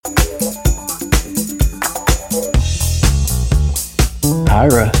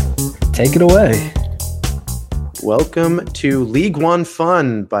Ira, take it away. Welcome to League One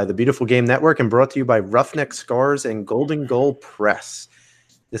Fun by the Beautiful Game Network and brought to you by Roughneck Scars and Golden Goal Press.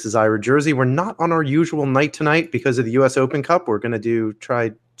 This is Ira Jersey. We're not on our usual night tonight because of the U.S. Open Cup. We're going to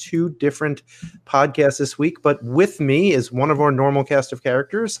try two different podcasts this week, but with me is one of our normal cast of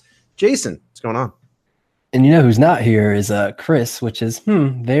characters, Jason. What's going on? And you know who's not here is Chris, which is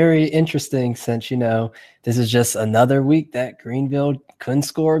very interesting since, this is just another week that Greenville couldn't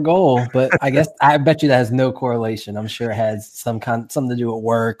score a goal. But I bet you that has no correlation. I'm sure it has something to do with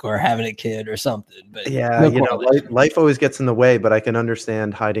work or having a kid or something. But yeah, life always gets in the way. But I can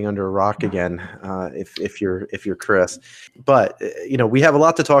understand hiding under a rock again if you're Chris. But we have a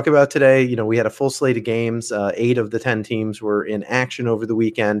lot to talk about today. We had a full slate of games. 8 of the 10 teams were in action over the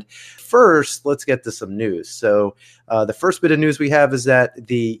weekend. First, let's get to some news. So the first bit of news we have is that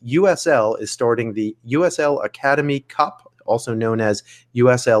the USL is starting the USL Academy Cup, also known as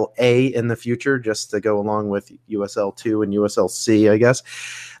USL-A in the future, just to go along with USL2 and USL-C, I guess.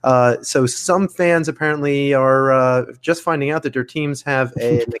 So some fans apparently are just finding out that their teams have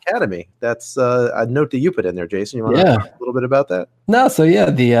an academy. That's a note that you put in there, Jason. You want to talk a little bit about that? No, so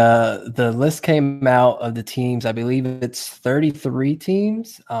the list came out of the teams. I believe it's 33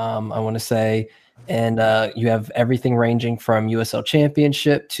 teams, I want to say. And you have everything ranging from USL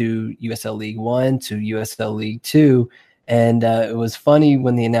Championship to USL League One to USL League Two. And it was funny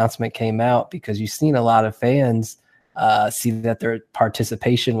when the announcement came out because you've seen a lot of fans see that their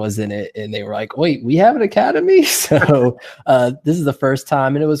participation was in it. And they were like, wait, we have an academy? So this is the first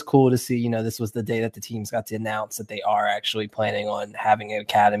time. And it was cool to see, this was the day that the teams got to announce that they are actually planning on having an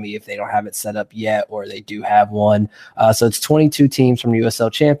academy if they don't have it set up yet or they do have one. So it's 22 teams from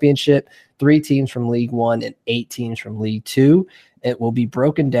USL Championship, 3 teams from League One, and 8 teams from League Two. It will be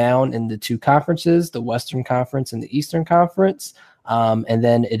broken down into 2 conferences, the Western Conference and the Eastern Conference. And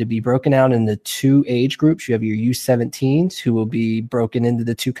then it'll be broken out into 2 age groups. You have your U17s who will be broken into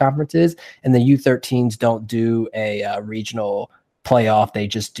the 2 conferences, and the U13s don't do a regional playoff. They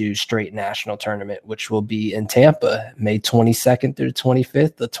just do straight national tournament, which will be in Tampa, May 22nd through the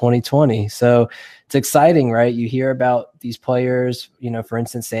 25th of 2020. So it's exciting, right? You hear about these players, for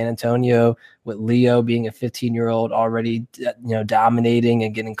instance, San Antonio with Leo being a 15-year-old already, dominating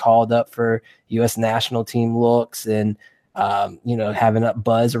and getting called up for U.S. national team looks and, having a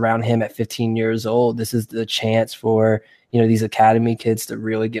buzz around him at 15 years old. This is the chance for, these academy kids to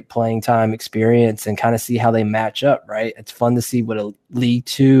really get playing time experience and kind of see how they match up, right? It's fun to see what a League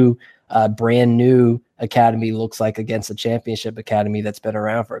Two brand new academy looks like against a championship academy that's been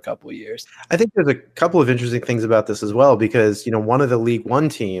around for a couple of years. I think there's a couple of interesting things about this as well, because one of the League One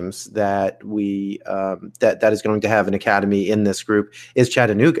teams that we that is going to have an academy in this group is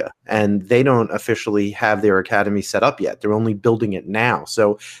Chattanooga, and they don't officially have their academy set up yet. They're only building it now,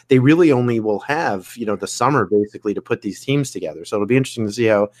 so they really only will have the summer basically to put these teams together. So it'll be interesting to see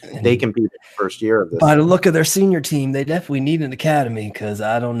how they compete in the first year of this. By the look of their senior team, they definitely need an academy because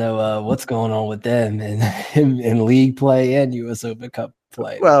I don't know what's going on with them in league play and U.S. Open Cup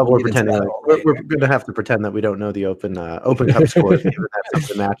play. Well, we're pretending we're going to have to pretend that we don't know the Open Cup scores, given that some of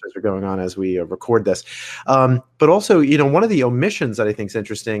the matches are going on as we record this. But also, one of the omissions that I think is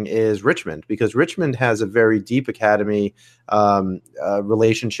interesting is Richmond, because Richmond has a very deep academy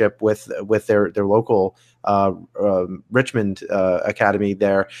relationship with their local Richmond academy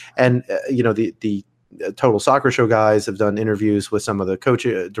there, and the Total Soccer Show guys have done interviews with some of the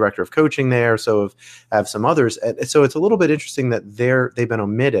director of coaching there. So have some others. And so it's a little bit interesting that they've been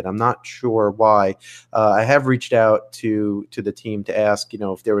omitted. I'm not sure why. I have reached out to the team to ask,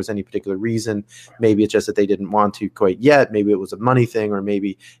 if there was any particular reason. Maybe it's just that they didn't want to quite yet. Maybe it was a money thing, or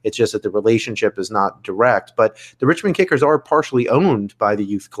maybe it's just that the relationship is not direct. But the Richmond Kickers are partially owned by the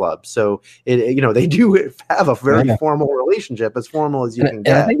youth club. So they do have a very formal relationship, as formal as you can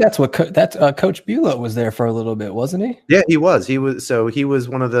get. And I think that's what Coach Bula was there for a little bit, wasn't he? Yeah, he was. He was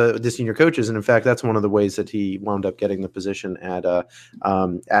one of the senior coaches, and in fact, that's one of the ways that he wound up getting the position at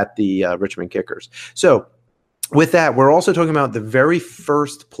the Richmond Kickers. So, with that, we're also talking about the very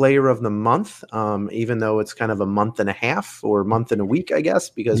first player of the month, even though it's kind of a month and a half or a month and a week, I guess,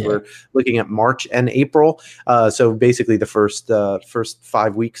 because we're looking at March and April. So basically, the first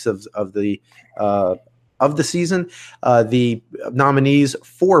 5 weeks of the season. The nominees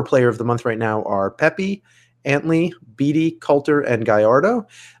for Player of the Month right now are Pepe, Antley, Beattie, Coulter, and Gallardo.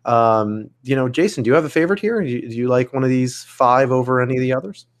 Jason, do you have a favorite here? Do you like one of these 5 over any of the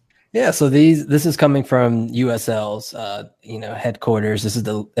others? Yeah, so this is coming from USL's headquarters. This is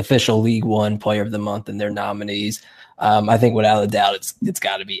the official League One Player of the Month and their nominees. I think without a doubt it's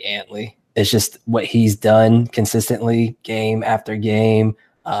got to be Antley. it's just what he's done consistently game after game.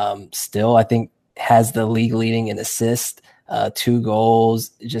 Still, I think has the league leading in assists, 2 goals,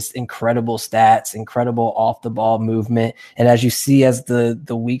 just incredible stats, incredible off the ball movement. And as you see, as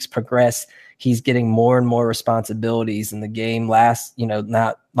the weeks progress, he's getting more and more responsibilities. In the game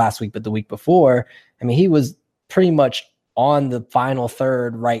not last week, but the week before, I mean, he was pretty much on the final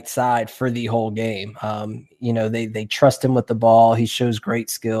third right side for the whole game. They trust him with the ball. He shows great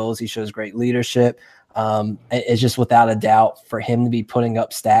skills. He shows great leadership. It's just without a doubt for him to be putting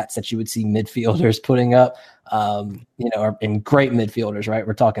up stats that you would see midfielders putting up, and great midfielders, right?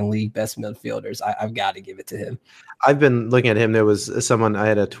 We're talking league best midfielders. I've got to give it to him. I've been looking at him. There was I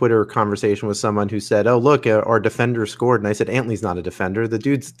had a Twitter conversation with someone who said, "Oh, look, our defender scored." And I said, "Antley's not a defender. The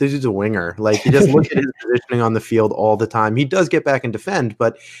dude's a winger. Like, you just look at his positioning on the field all the time. He does get back and defend,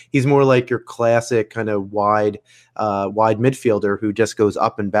 but he's more like your classic kind of wide midfielder who just goes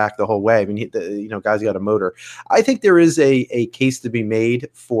up and back the whole way. I mean, guy's got a motor. I think there is a case to be made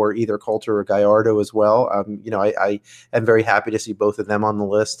for either Coulter or Gallardo as well. I am very happy to see both of them on the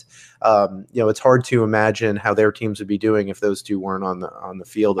list. It's hard to imagine how their teams would be doing if those two weren't on the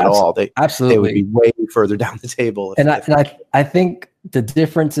field at all. They would be way further down the table. I think the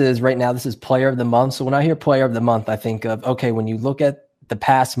difference is right now this is player of the month. So when I hear player of the month, I think of, okay, when you look at the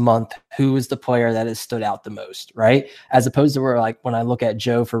past month, who is the player that has stood out the most, right? As opposed to when I look at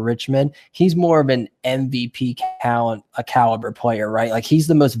Joe for Richmond, he's more of an MVP caliber player, right? Like, he's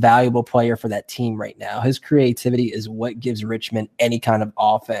the most valuable player for that team right now. His creativity is what gives Richmond any kind of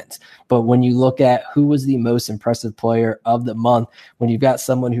offense. But when you look at who was the most impressive player of the month, when you've got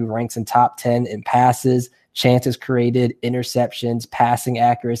someone who ranks in top 10 in passes, chances created, interceptions, passing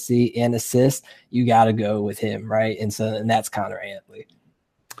accuracy, and assists, you got to go with him, right? And that's Connor Antley.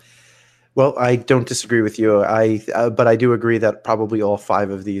 Well, I don't disagree with you. But I do agree that probably all 5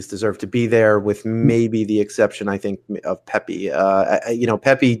 of these deserve to be there, with maybe the exception, I think, of Pepe.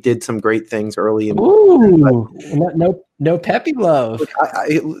 Pepe did some great things early in. No Pepe love.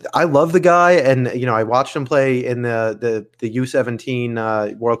 I love the guy, and I watched him play in the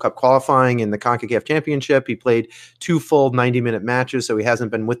U17 World Cup qualifying in the CONCACAF Championship. He played 2 full 90-minute matches, so he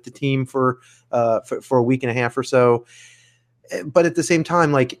hasn't been with the team for a week and a half or so. But at the same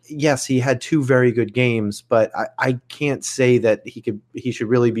time, yes, he had 2 very good games, but I can't say that he should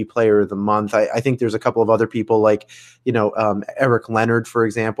really be player of the month. I think there's a couple of other people Eric Leonard, for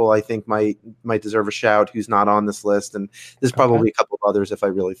example, I think might deserve a shout, who's not on this list. And there's probably a couple of others if I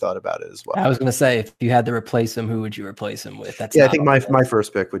really thought about it as well. I was going to say, if you had to replace him, who would you replace him with? I think my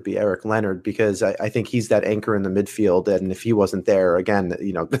first pick would be Eric Leonard, because I think he's that anchor in the midfield. And if he wasn't there, again,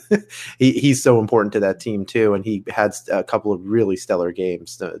 he's so important to that team too. And he had a couple of really stellar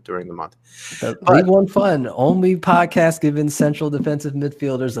games during the month. League One Fun, only podcast giving central defensive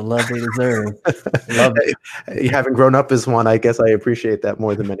midfielders the love they deserve. Love it. You haven't grown up as one. I guess I appreciate that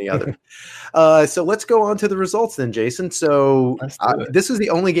more than many others. So let's go on to the results then, Jason. So this is the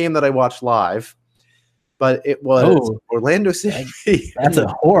only game that I watched live, but it was Orlando City. That's a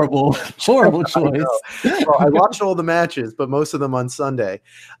horrible choice. Well, I watched all the matches, but most of them on Sunday.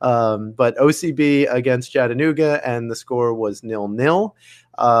 But OCB against Chattanooga, and the score was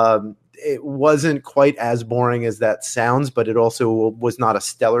 0-0. It wasn't quite as boring as that sounds, but it also was not a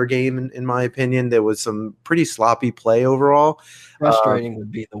stellar game, in my opinion. There was some pretty sloppy play overall. Frustrating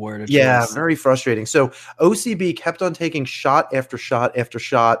would be the word. Yeah, very frustrating. So OCB kept on taking shot after shot after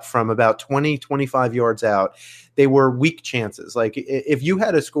shot from about 20, 25 yards out. They were weak chances. Like, if you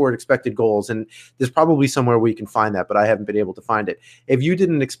had scored expected goals, and there's probably somewhere we can find that, but I haven't been able to find it. If you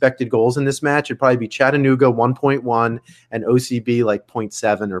didn't expected goals in this match, it'd probably be Chattanooga 1.1 and OCB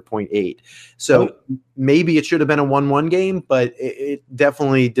 0.7 or 0.8. So maybe it should have been a 1-1 game, but it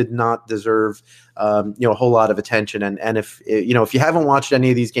definitely did not deserve a whole lot of attention. And if you haven't watched any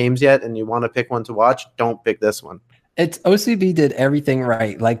of these games yet and you want to pick one to watch, don't pick this one. It's OCB did everything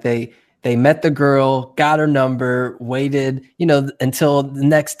right. Like, they met the girl, got her number, waited, until the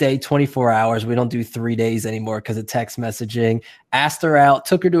next day, 24 hours. We don't do 3 days anymore because of text messaging. Asked her out,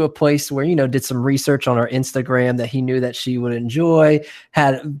 took her to a place where, did some research on her Instagram that he knew that she would enjoy,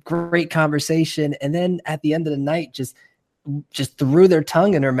 had a great conversation. And then at the end of the night, just threw their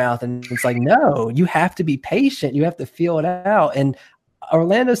tongue in her mouth. And it's like, no, you have to be patient. You have to feel it out. And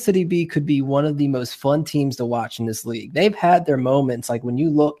Orlando City B could be one of the most fun teams to watch in this league. They've had their moments. Like, when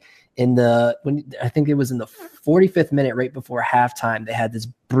you look, I think it was in the 45th minute, right before halftime, they had this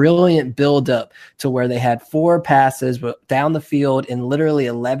brilliant buildup to where they had 4 passes down the field in literally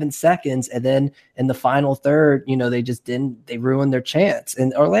 11 seconds. And then in the final third, they ruined their chance.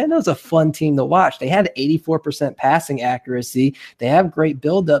 And Orlando's a fun team to watch. They had 84% passing accuracy. They have great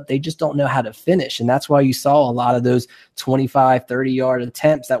buildup. They just don't know how to finish. And that's why you saw a lot of those 25, 30-yard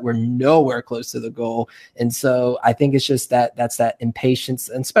attempts that were nowhere close to the goal. And so I think it's just that's that impatience,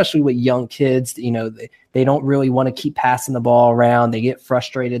 and especially with young kids, they don't really want to keep passing the ball around. They get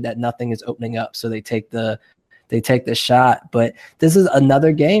frustrated that nothing is opening up, so they take the shot. But this is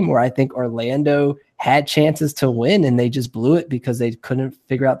another game where I think Orlando had chances to win and they just blew it because they couldn't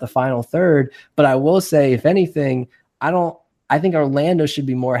figure out the final third. But I will say, if anything, I think Orlando should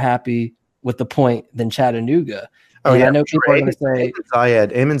be more happy with the point than Chattanooga. Oh, and yeah. I know people are going to say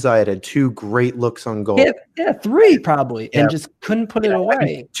Amin Zayed had 2 great looks on goal. Yeah, 3 probably, and just couldn't put it away. I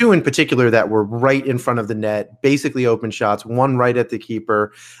mean, 2 in particular that were right in front of the net, basically open shots. 1 right at the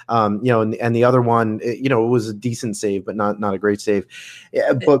keeper, and the other one, it was a decent save, but not a great save.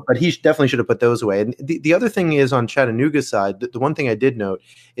 Yeah, but he definitely should have put those away. And the other thing is on Chattanooga's side, the one thing I did note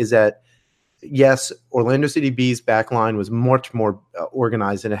is that, yes, Orlando City B's back line was much more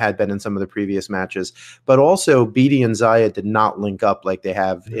organized than it had been in some of the previous matches, but also Beatty and Zayed did not link up like they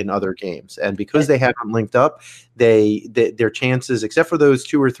have in other games. And because they haven't linked up, their chances, except for those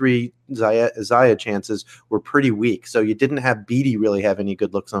 2 or 3 Zayed chances, were pretty weak. So you didn't have Beatty really have any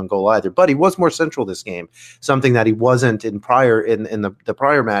good looks on goal either. But he was more central this game, something that he wasn't in the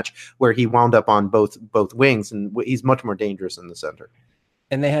prior match, where he wound up on both wings, and he's much more dangerous in the center.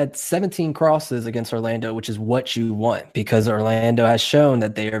 And they had 17 crosses against Orlando, which is what you want, because Orlando has shown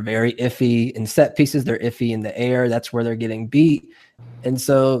that they are very iffy in set pieces. They're iffy in the air. That's where they're getting beat. And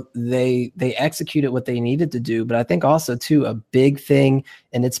so they executed what they needed to do. But I think also, too, a big thing,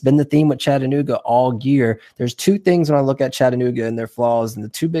 and it's been the theme with Chattanooga all year, there's 2 things when I look at Chattanooga and their flaws. And the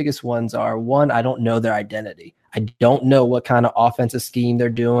 2 biggest ones are, 1, I don't know their identity. I don't know what kind of offensive scheme they're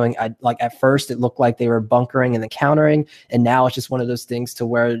doing. At first it looked like they were bunkering and then countering, and now it's just one of those things to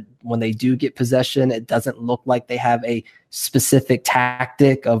where when they do get possession, it doesn't look like they have a specific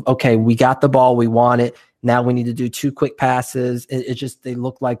tactic of, okay, we got the ball, we want it, now we need to do 2 quick passes. They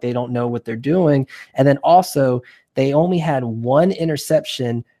look like they don't know what they're doing. And then also they only had 1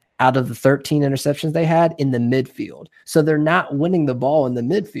 interception out of the 13 interceptions they had in the midfield. So they're not winning the ball in the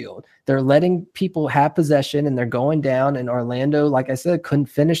midfield. They're letting people have possession and they're going down, and Orlando, like I said, couldn't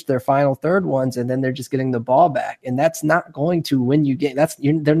finish their final third ones, and then they're just getting the ball back. And that's not going to win you game.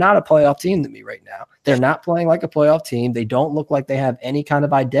 They're not a playoff team to me right now. They're not playing like a playoff team. They don't look like they have any kind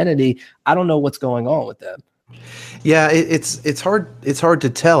of identity. I don't know what's going on with them. Yeah, it's hard to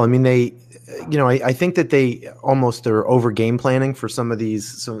tell. I mean, I think that they almost are over game planning for some of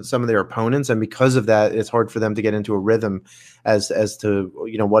their opponents, and because of that, it's hard for them to get into a rhythm as to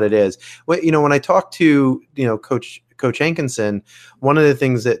what it is. When I talked to Coach Hankinson, one of the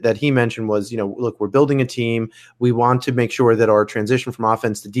things that he mentioned was, look, we're building a team. We want to make sure that our transition from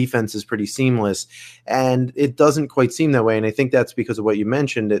offense to defense is pretty seamless, and it doesn't quite seem that way. And I think that's because of what you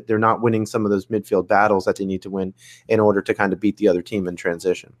mentioned, that they're not winning some of those midfield battles that they need to win in order to kind of beat the other team in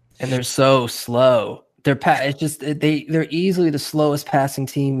transition. And they're so slow. They're easily the slowest passing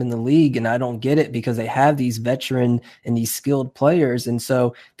team in the league, and I don't get it, because they have these veteran and these skilled players, and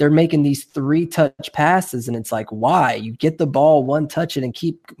so they're making these 3-touch passes, and it's like, why? You get the ball, 1 touch it, and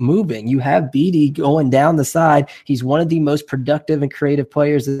keep moving. You have Beatty going down the side. He's one of the most productive and creative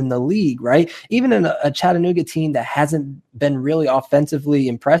players in the league, right? Even in a Chattanooga team that hasn't been really offensively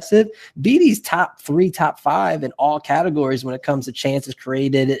impressive, Beatty's top 3, top 5 in all categories when it comes to chances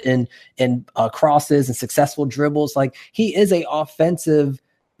created and crosses and successful dribbles. Like, he is a offensive,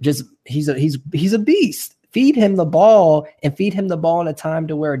 he's a beast. Feed him the ball, and feed him the ball in a time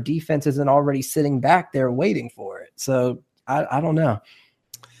to where a defense isn't already sitting back there waiting for it. So I don't know.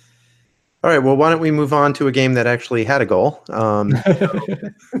 All right, well, why don't we move on to a game that actually had a goal?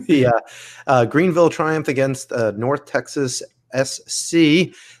 Greenville triumph against North Texas SC.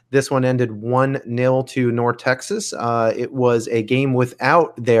 This one ended 1-0 to North Texas. It was a game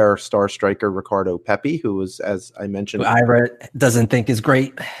without their star striker, Ricardo Pepi, who was, as I mentioned, Ira doesn't think is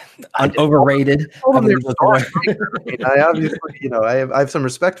great, overrated. I obviously, I have some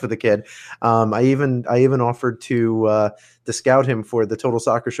respect for the kid. I even offered to scout him for the Total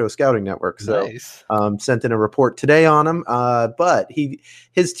Soccer Show scouting network. So nice. Sent in a report today on him. But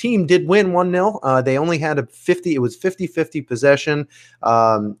his team did win 1-0. They only had it was 50-50 possession.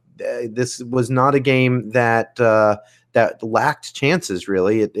 This was not a game that lacked chances,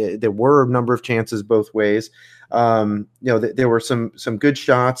 really. There were a number of chances both ways. There were some good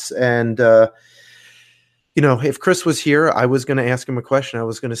shots, and If Chris was here, I was going to ask him a question. I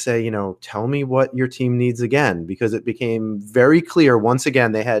was going to say, tell me what your team needs again, because it became very clear once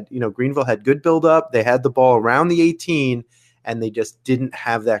again. They had, Greenville had good buildup. They had the ball around the 18, and they just didn't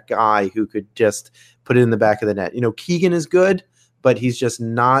have that guy who could just put it in the back of the net. Keegan is good, but he's just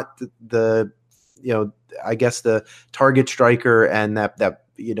not the I guess the target striker and that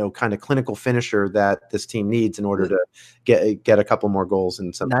kind of clinical finisher that this team needs in order to get a couple more goals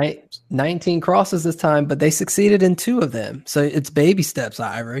in some games. 19 crosses this time, but they succeeded in 2 of them. So it's baby steps,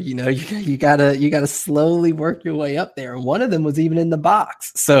 Ira. You gotta slowly work your way up there. And one of them was even in the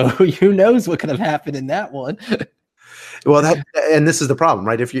box. So who knows what could have happened in that one. Well, and this is the problem,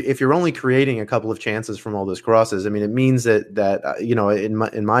 right? If you're only creating a couple of chances from all those crosses, I mean, it means that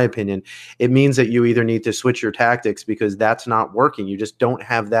in my opinion, it means that you either need to switch your tactics, because that's not working. You just don't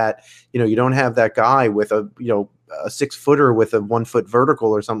have that, you don't have that guy with a 6-footer with a 1-foot vertical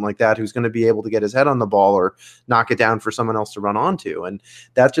or something like that, who's going to be able to get his head on the ball or knock it down for someone else to run onto. And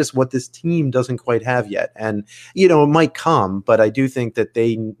that's just what this team doesn't quite have yet. And, it might come, but I do think that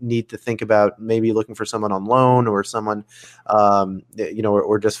they need to think about maybe looking for someone on loan or someone,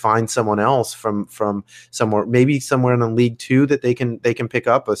 or just find someone else from somewhere, maybe somewhere in the League Two that they can pick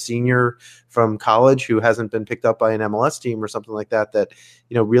up, a senior from college who hasn't been picked up by an MLS team or something like that,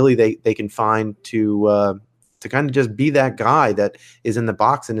 really they can find to kind of just be that guy that is in the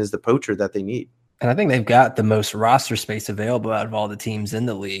box and is the poacher that they need. And I think they've got the most roster space available out of all the teams in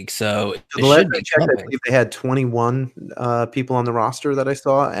the league. So I believe they had 21 people on the roster that I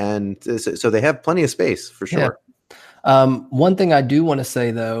saw. And so they have plenty of space for sure. Yeah. One thing I do want to say,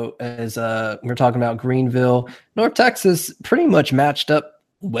 though, is we're talking about Greenville. North Texas pretty much matched up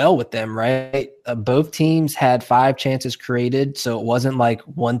well with them, right? Both teams had 5 chances created, so it wasn't like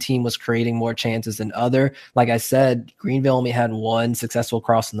one team was creating more chances than other. Like I said, Greenville only had 1 successful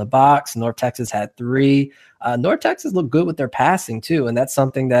cross in the box. North Texas had 3. North Texas looked good with their passing too, and that's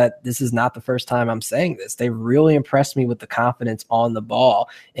something that this is not the first time I'm saying this. They really impressed me with the confidence on the ball.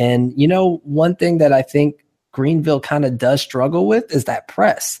 And one thing that I think Greenville kind of does struggle with is that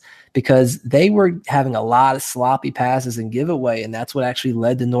press, because they were having a lot of sloppy passes and giveaway, and that's what actually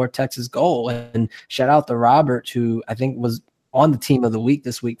led to North Texas' goal. And shout out to Robert, who I think was on the team of the week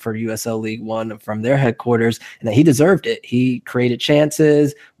this week for USL League One from their headquarters, and that he deserved it. He created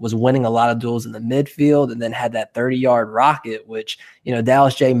chances, was winning a lot of duels in the midfield, and then had that 30-yard rocket, which,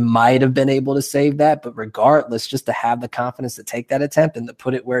 Dallas J might have been able to save that, but regardless, just to have the confidence to take that attempt and to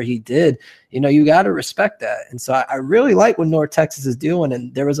put it where he did, you got to respect that. And so I really like what North Texas is doing.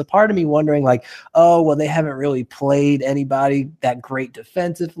 And there was a part of me wondering like, oh, well, they haven't really played anybody that great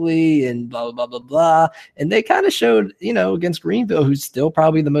defensively and blah, blah, blah, blah, blah. And they kind of showed, against Greenville, who's still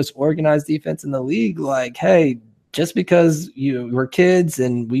probably the most organized defense in the league, like, hey, just because we're kids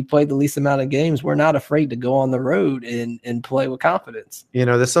and we played the least amount of games, we're not afraid to go on the road and play with confidence.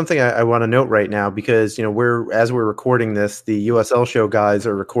 There's something I want to note right now, because, as we're recording this, the USL show guys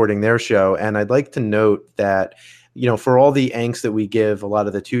are recording their show. And I'd like to note that, for all the angst that we give a lot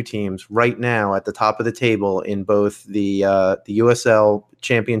of the 2 teams right now at the top of the table in both the USL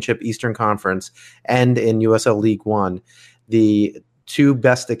Championship Eastern Conference and in USL League One, the 2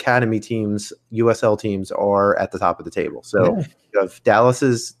 best academy teams, USL teams, are at the top of the table. So you have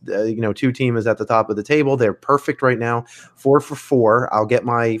Dallas's, 2 team is at the top of the table. They're perfect right now, 4 for 4. I'll get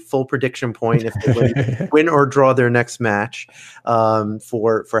my full prediction point if they win or draw their next match,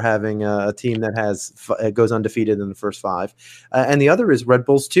 for having a team that goes undefeated in the first 5. And the other is Red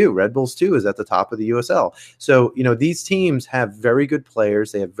Bulls 2. Red Bulls 2 is at the top of the USL. So, these teams have very good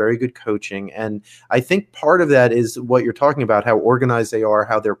players. They have very good coaching. And I think part of that is what you're talking about, how organized they are,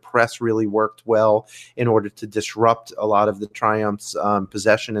 how their press really worked well in order to disrupt a lot of the Triumph's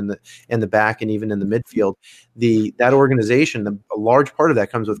possession in the back and even in the midfield. That organization, a large part of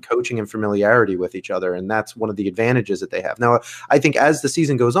that comes with coaching and familiarity with each other, and that's one of the advantages that they have. Now, I think as the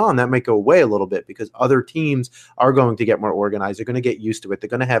season goes on, that might go away a little bit, because other teams are going to get more organized. They're going to get used to it. They're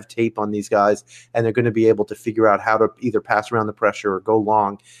going to have tape on these guys, and they're going to be able to figure out how to either pass around the pressure or go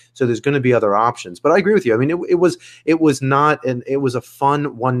long. So there's going to be other options. But I agree with you. I mean, it was a fun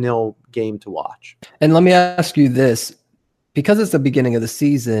 1-0 game to watch. And let me ask you this. Because it's the beginning of the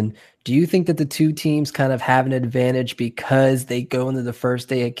season, do you think that the 2 teams kind of have an advantage because they go into the first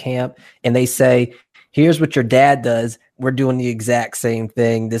day of camp and they say, here's what your dad does, we're doing the exact same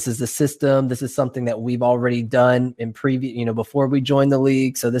thing. This is the system. This is something that we've already done in previous, before we joined the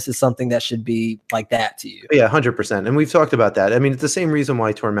league. So this is something that should be like that to you. Yeah, 100%. And we've talked about that. I mean, it's the same reason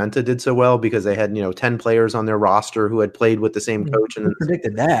why Tormenta did so well, because they had, 10 players on their roster who had played with the same coach. And who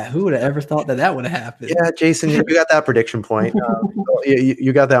predicted that? Who would have ever thought that would have happened? Yeah, Jason, you got that prediction point.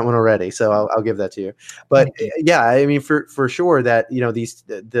 You got that one already, so I'll give that to you. But yeah, I mean, for sure that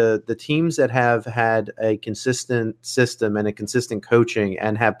the teams that have had a consistent system and a consistent coaching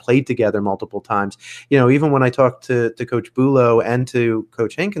and have played together multiple times, even when I talked to Coach Bulow and to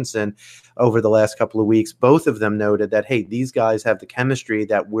Coach Hankinson over the last couple of weeks, both of them noted that, hey, these guys have the chemistry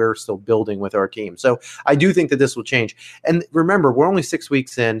that we're still building with our team. So I do think that this will change. And remember, we're only 6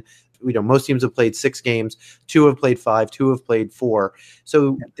 weeks in. Most teams have played 6 games, 2 have played 5, 2 have played 4.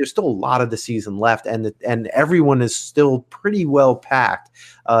 So there's still a lot of the season left, and everyone is still pretty well packed.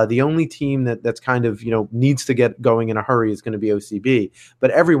 The only team that's kind of needs to get going in a hurry is going to be OCB,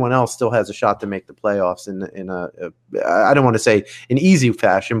 but everyone else still has a shot to make the playoffs in a I don't want to say an easy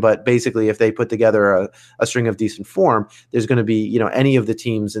fashion, but basically if they put together a string of decent form, there's going to be any of the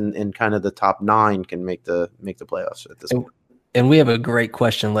teams in kind of the top 9 can make the playoffs at this point. And we have a great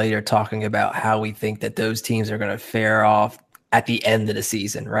question later talking about how we think that those teams are going to fare off at the end of the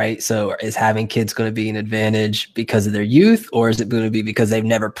season, right? So is having kids going to be an advantage because of their youth, or is it going to be because they've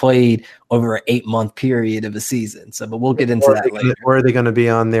never played over an 8-month period of a season? So, but we'll get into that later. Or are they going to be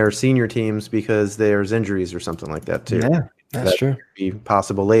on their senior teams because there's injuries or something like that too? Yeah, that's true. Could be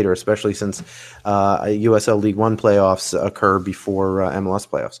possible later, especially since USL League One playoffs occur before MLS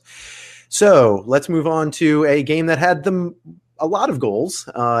playoffs. So let's move on to a game that had a lot of goals.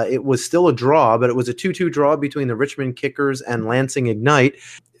 It was still a draw, but it was a 2-2 draw between the Richmond Kickers and Lansing Ignite.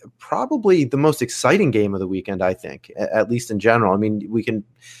 Probably the most exciting game of the weekend, I think, at least in general. I mean, we can,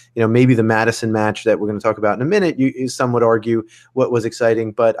 maybe the Madison match that we're going to talk about in a minute, some would argue what was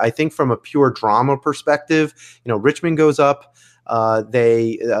exciting. But I think from a pure drama perspective, Richmond goes up.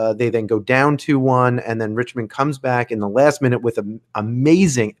 They then go down 2-1, and then Richmond comes back in the last minute with an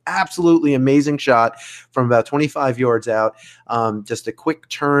absolutely amazing shot from about 25 yards out. Just a quick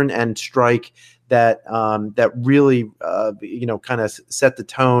turn and strike that really kind of set the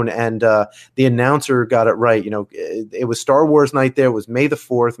tone, and the announcer got it right. It was Star Wars night there. It was May the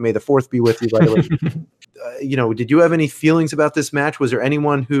 4th. May the 4th be with you, by the way. Did you have any feelings about this match? Was there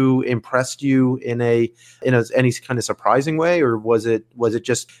anyone who impressed you in any kind of surprising way, or was it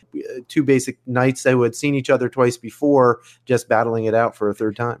just 2 basic knights that had seen each other twice before, just battling it out for a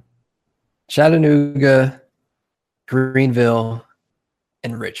third time? Chattanooga, Greenville,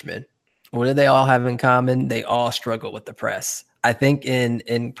 and Richmond. What do they all have in common? They all struggle with the press. I think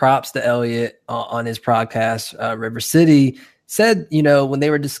in props to Elliot on his podcast, River City said, when they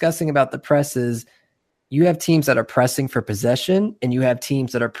were discussing about the presses, you have teams that are pressing for possession and you have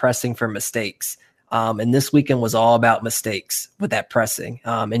teams that are pressing for mistakes. And this weekend was all about mistakes with that pressing.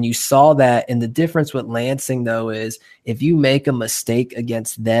 And you saw that. And the difference with Lansing, though, is if you make a mistake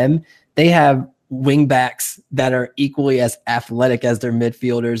against them, they have wingbacks that are equally as athletic as their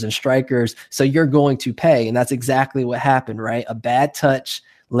midfielders and strikers. So you're going to pay. And that's exactly what happened, right? A bad touch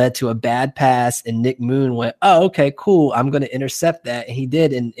led to a bad pass, and Nick Moon went, oh, okay, cool, I'm going to intercept that. And he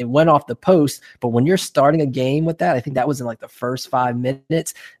did, and it went off the post. But when you're starting a game with that, I think that was in like the first 5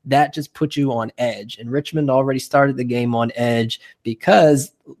 minutes, that just put you on edge. And Richmond already started the game on edge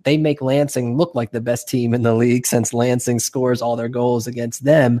because they make Lansing look like the best team in the league since Lansing scores all their goals against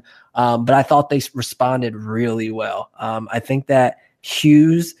them. But I thought they responded really well. I think that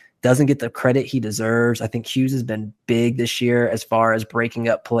Hughes doesn't get the credit he deserves. I think Hughes has been big this year as far as breaking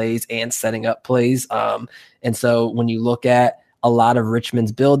up plays and setting up plays. And so when you look at a lot of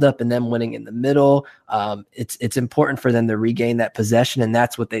Richmond's buildup and them winning in the middle, it's important for them to regain that possession, and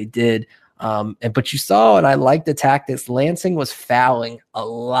that's what they did. But you saw, and I like the tactics, Lansing was fouling a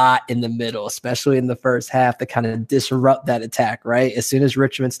lot in the middle, especially in the first half, to kind of disrupt that attack, right? As soon as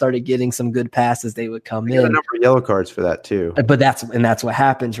Richmond started getting some good passes, they would come in. A number of yellow cards for that too. But that's what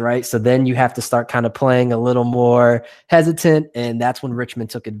happens, right? So then you have to start kind of playing a little more hesitant, and that's when Richmond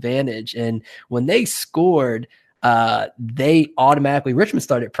took advantage. And when they scored, Richmond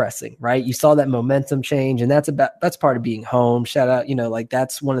started pressing, right? You saw that momentum change, and that's part of being home. Shout out,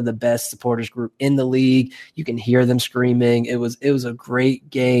 that's one of the best supporters group in the league. You can hear them screaming. It was a great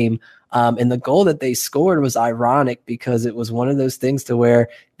game. And the goal that they scored was ironic because it was one of those things to where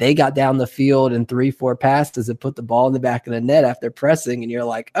they got down the field in 3-4 passes and put the ball in the back of the net after pressing. And you're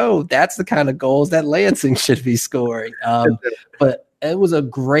like, oh, that's the kind of goals that Lansing should be scoring. But it was a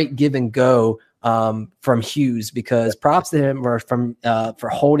great give and go from Hughes, because props to him for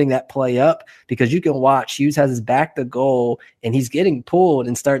holding that play up, because you can watch Hughes has his back to goal and he's getting pulled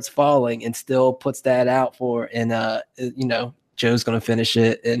and starts falling and still puts that out for, and Joe's going to finish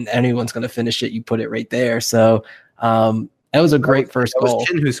it and anyone's going to finish it. You put it right there. So that was a great first goal. That was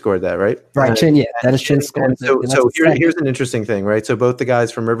Chin who scored that, right? Right, Chin, yeah. That is Chin scored. So here's an interesting thing, right? So both the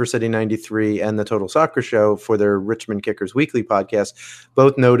guys from River City 93 and the Total Soccer Show for their Richmond Kickers Weekly podcast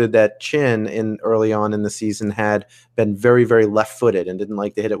both noted that Chin early on in the season had been very, very left-footed and didn't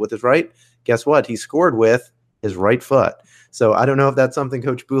like to hit it with his right. Guess what? He scored with his right foot. So I don't know if that's something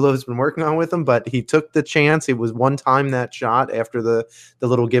Coach Bulow has been working on with him, but he took the chance. It was one time that shot after the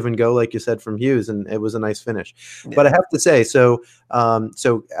little give and go, like you said, from Hughes, and it was a nice finish. Yeah. But I have to say, so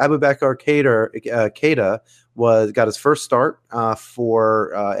Abubakar Keita got his first start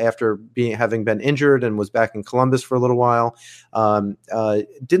after having been injured and was back in Columbus for a little while.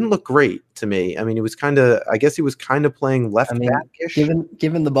 Didn't look great to me. I mean, he was kind of playing left back-ish.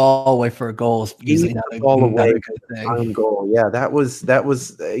 Giving the ball away for a goal is usually not a good thing. Goal. Yeah, that was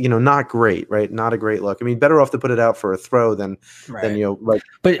not great, right? Not a great look. I mean, better off to put it out for a throw than pass it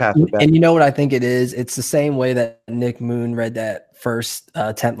back. And you know what I think it is? It's the same way that Nick Moon read that first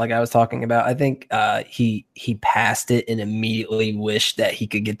attempt, like I was talking about. I think he passed it and immediately wished that he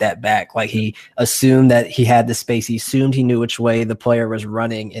could get that back. Like he assumed that he had the space. He assumed he knew which way the player was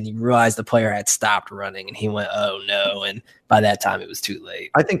running, and he realized the player had stopped running, and he went, "Oh no!" And by that time, it was too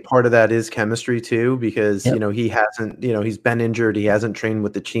late. I think part of that is chemistry too, because he hasn't, he's been injured. He hasn't trained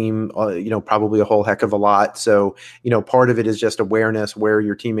with the team, probably a whole heck of a lot. So part of it is just awareness where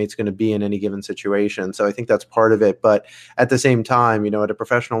your teammate's going to be in any given situation. So I think that's part of it. But at the same time, at a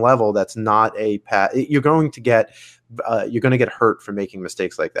professional level, that's not a path. You're going to get hurt for making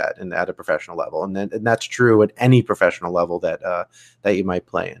mistakes like that, and at a professional level, and that's true at any professional level that you might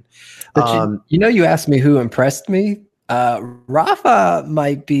play in. But you asked me who impressed me. Rafa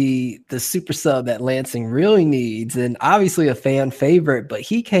might be the super sub that Lansing really needs, and obviously a fan favorite, but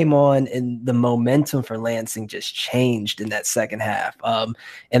he came on and the momentum for Lansing just changed in that second half. And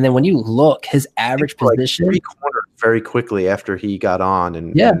then when you look, his average position, like 3 corners very quickly after he got on,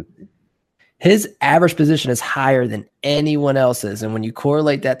 and his average position is higher than anyone else's. And when you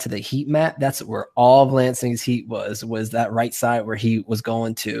correlate that to the heat map, that's where all of Lansing's heat was that right side where he was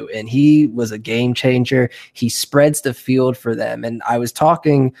going to. And he was a game changer. He spreads the field for them. And I was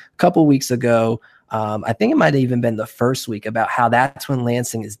talking a couple weeks ago, I think it might have even been the first week, about how that's when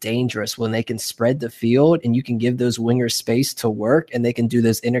Lansing is dangerous, when they can spread the field and you can give those wingers space to work and they can do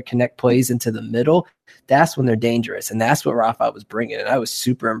those interconnect plays into the middle. That's when they're dangerous. And that's what Rafa was bringing. And I was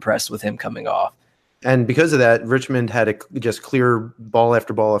super impressed with him coming off. And because of that, Richmond had to just clear ball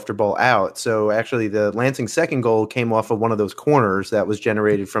after ball after ball out. So actually the Lansing second goal came off of one of those corners that was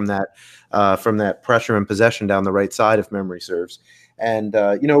generated from that pressure and possession down the right side, if memory serves. And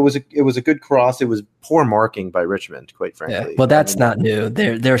it was a good cross. It was poor marking by Richmond, quite frankly. Yeah, well, that's not new.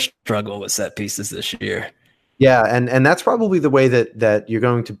 They're struggling with set pieces this year. Yeah, and that's probably the way that you're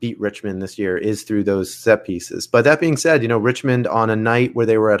going to beat Richmond this year, is through those set pieces. But that being said, Richmond, on a night where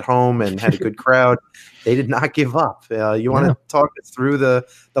they were at home and had a good crowd, they did not give up. You want to talk through the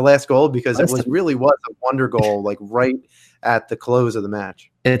last goal, because it really was a wonder goal, like right at the close of the match.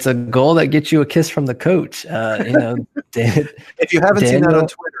 It's a goal that gets you a kiss from the coach. If you haven't seen that on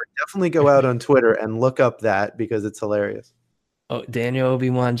Twitter, definitely go out on Twitter and look up that, because it's hilarious. Oh, Daniel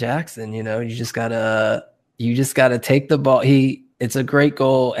Obi-Wan Jackson, you just gotta take the ball. It's a great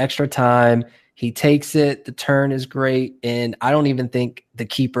goal, extra time. He takes it. The turn is great. And I don't even think the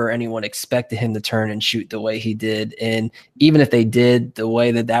keeper or anyone expected him to turn and shoot the way he did. And even if they did, the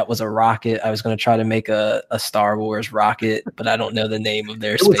way that was a rocket, I was going to try to make a Star Wars rocket, but I don't know the name of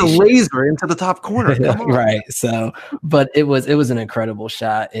their spaceship. It was a laser into the top corner. Right. So, but it was an incredible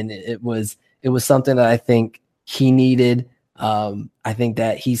shot. And it was something that I think he needed. I think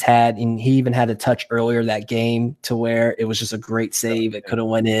that he's had, and he even had a touch earlier that game to where it was just a great save. It could have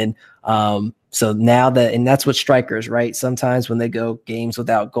went in. So now and that's what strikers, right? Sometimes when they go games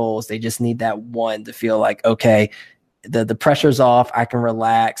without goals, they just need that one to feel like, okay, the pressure's off, I can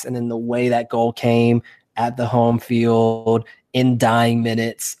relax. And then the way that goal came at the home field in dying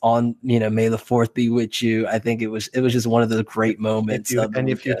minutes on, May the 4th be with you. I think it was just one of those great moments.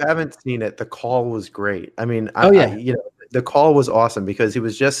 If you haven't seen it, the call was great. I mean, the call was awesome, because he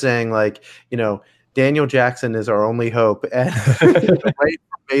was just saying, like, Daniel Jackson is our only hope. And right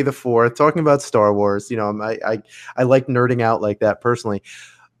from May the 4th, talking about Star Wars, I like nerding out like that personally.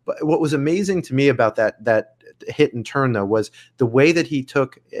 But what was amazing to me about that hit and turn, though, was the way that he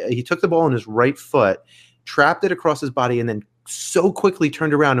took the ball in his right foot, trapped it across his body, and then so quickly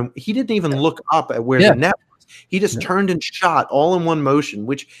turned around, and he didn't even look up at where the net was. He just turned and shot all in one motion,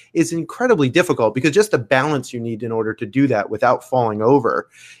 which is incredibly difficult because just the balance you need in order to do that without falling over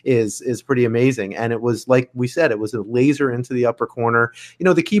is pretty amazing. And it was, like we said, it was a laser into the upper corner.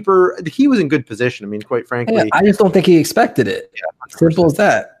 The keeper, he was in good position. I mean, quite frankly, I just don't think he expected it. Simple as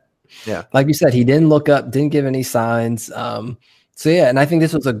that. Yeah. Like you said, he didn't look up, didn't give any signs. And I think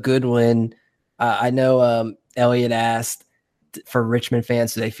this was a good win. I know Elliot asked, for Richmond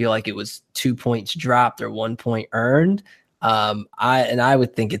fans, do they feel like it was 2 points dropped or 1 point earned? I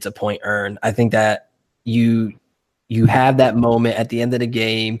would think it's a point earned. I think that you have that moment at the end of the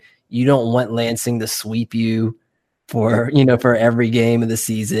game. You don't want Lansing to sweep you for every game of the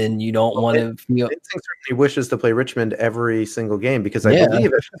season. You don't want to feel. Lansing certainly wishes to play Richmond every single game because I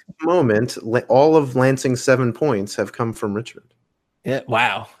believe at this moment all of Lansing's 7 points have come from Richmond. Yeah.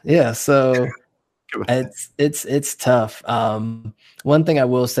 Wow. Yeah. So. It's tough. One thing I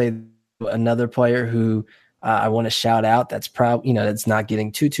will say, another player who I want to shout out that's probably that's not getting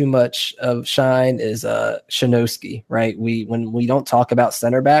too much of shine is Shinovsky, right? When we don't talk about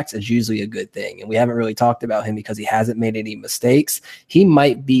center backs, it's usually a good thing, and we haven't really talked about him because he hasn't made any mistakes. He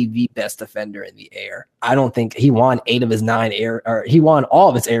might be the best defender in the air. I don't think he won 8 of his 9 he won all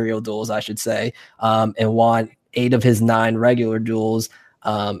of his aerial duels, I should say, and won 8 of his 9 regular duels.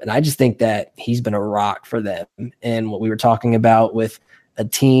 And I just think that he's been a rock for them. And what we were talking about with a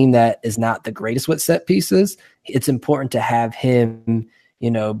team that is not the greatest with set pieces, it's important to have him,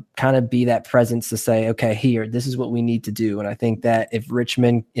 kind of be that presence to say, okay, here, this is what we need to do. And I think that if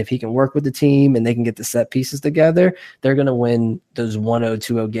Richmond, if he can work with the team and they can get the set pieces together, they're going to win those 1-0,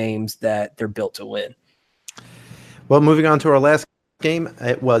 2-0 games that they're built to win. Well, moving on to our last game,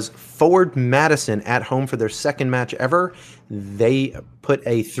 it was Forward Madison at home for their second match ever. They put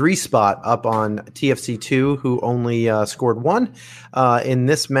a 3 spot up on TFC2, who only scored 1. In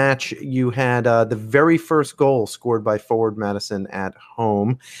this match, you had the very first goal scored by Forward Madison at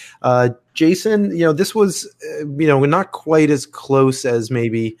home. Jason, this was, not quite as close as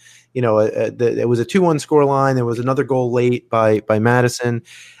maybe, it was a 2-1 scoreline. There was another goal late by Madison,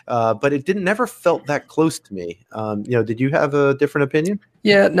 but it never felt that close to me. Did you have a different opinion?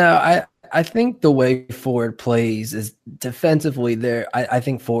 Yeah, no, I think the way Forward plays is defensively there. I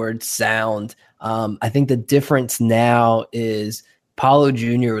think Forward's sound. I think the difference now is Paulo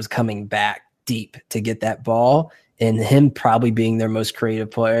Jr. was coming back deep to get that ball, and him probably being their most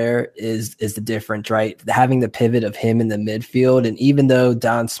creative player is the difference, right? Having the pivot of him in the midfield. And even though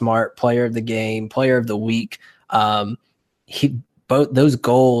Don Smart, player of the game, player of the week, both those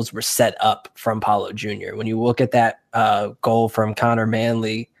goals were set up from Paulo Jr. When you look at that goal from Connor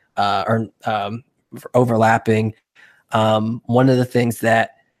Manley, overlapping, one of the things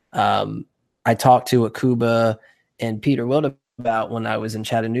that I talked to Akuba and Peter Wild about when I was in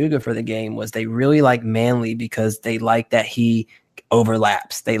Chattanooga for the game was they really like Manley because they like that he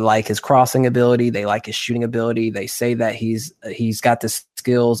overlaps. They like his crossing ability. They like his shooting ability. They say that he's got the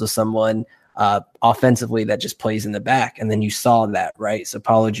skills of someone offensively that just plays in the back. And then you saw that, right? So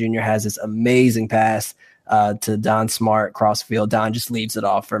Paulo Jr. has this amazing pass to Don Smart crossfield. Don just leaves it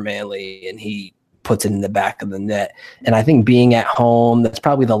off for Manley, and he puts it in the back of the net. And I think being at home, that's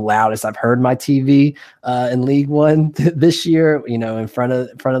probably the loudest I've heard my TV in League One this year, in front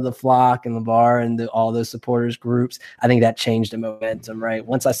of the flock and the bar and all those supporters groups. I think that changed the momentum, right?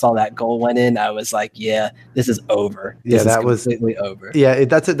 Once I saw that goal went in, I was like, yeah, this is over. This is completely over. Yeah,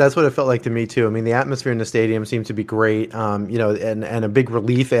 that's what it felt like to me too. I mean, the atmosphere in the stadium seemed to be great, and a big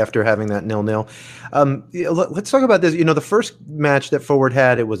relief after having that 0-0. Let's talk about this. The first match that Forward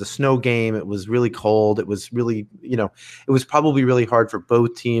had, it was a snow game. It was really cold. It was really, it was probably really hard for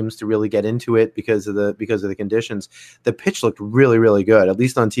both teams to really get into it because of the conditions. The pitch looked really, really good. At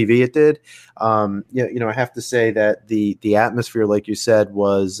least on TV, it did. I have to say that the atmosphere, like you said,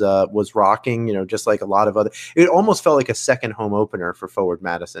 was rocking. Just like a lot of other. It almost felt like a second home opener for Forward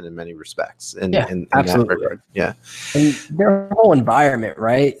Madison in many respects. In absolutely. That regard. Yeah, and their whole environment,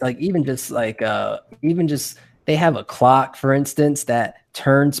 right? Like even just they have a clock, for instance, that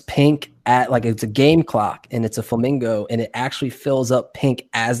turns pink at it's a game clock and it's a flamingo and it actually fills up pink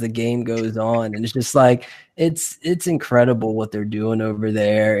as the game goes on. And it's just it's incredible what they're doing over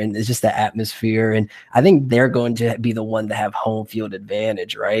there. And it's just the atmosphere. And I think they're going to be the one to have home field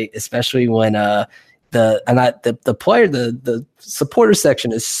advantage, right? Especially when the supporter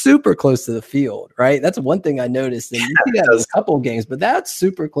section is super close to the field, right? That's one thing I noticed. And you see that in a couple of games, but that's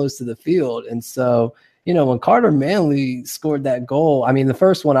super close to the field. And so, when Carter Manley scored that goal, I mean, the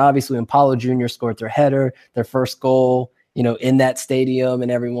first one, obviously, when Paulo Jr. scored their header, their first goal, in that stadium and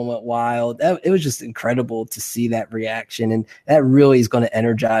everyone went wild. It was just incredible to see that reaction. And that really is going to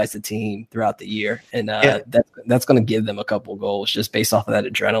energize the team throughout the year. And that's going to give them a couple goals just based off of that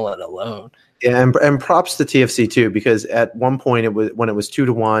adrenaline alone. Yeah, and props to TFC too, because at one point when it was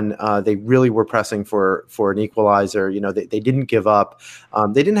 2-1, they really were pressing for an equalizer. They didn't give up.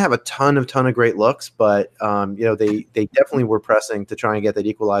 They didn't have a ton of great looks, but they definitely were pressing to try and get that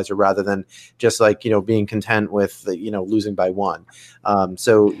equalizer rather than just being content with losing by one.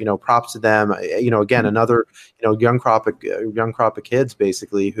 So props to them. Again, another young crop of kids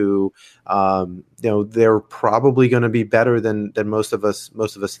basically who they're probably going to be better than most of us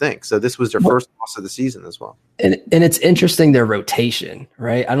think. So this was their first loss of the season as well. And it's interesting, their rotation,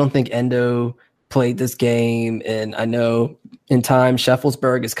 right? I don't think Endo played this game, and I know in time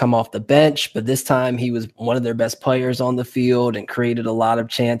Sheffelsberg has come off the bench, but this time he was one of their best players on the field and created a lot of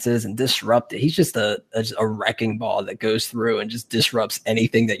chances and disrupted. He's just a wrecking ball that goes through and just disrupts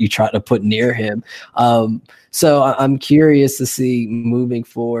anything that you try to put near him. So I'm curious to see moving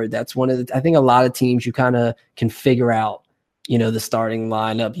forward. That's one of I think a lot of teams you kind of can figure out, the starting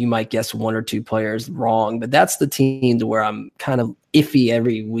lineup. You might guess one or two players wrong, but that's the team to where I'm kind of iffy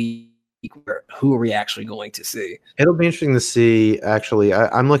every week. Who are we actually going to see? It'll be interesting to see. Actually,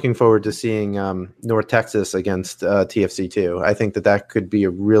 I'm looking forward to seeing North Texas against TFC2. I think that could be a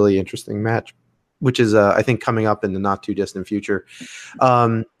really interesting match, which is I think coming up in the not too distant future.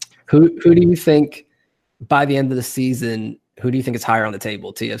 Who do you think by the end of the season? Who do you think is higher on the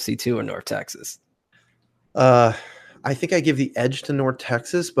table, TFC2 or North Texas? I think I give the edge to North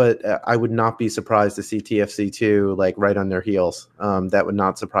Texas, but I would not be surprised to see TFC2 right on their heels. That would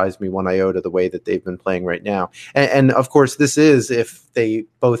not surprise me one iota, the way that they've been playing right now. And of course, this is if they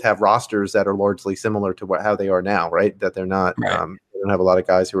both have rosters that are largely similar to how they are now, right? That they're not. Right. They don't have a lot of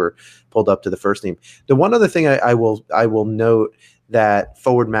guys who are pulled up to the first team. The one other thing I will note that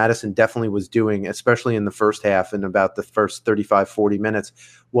Forward Madison definitely was doing, especially in the first half and about the first 35, 40 minutes,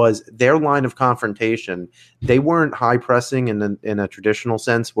 was their line of confrontation. They weren't high pressing in a traditional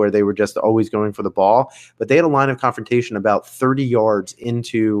sense where they were just always going for the ball, but they had a line of confrontation about 30 yards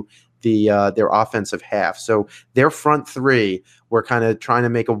into their offensive half. So their front three were kind of trying to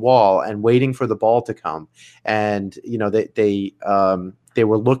make a wall and waiting for the ball to come. And, they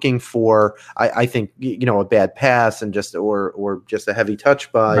were looking for, I think, a bad pass and just or just a heavy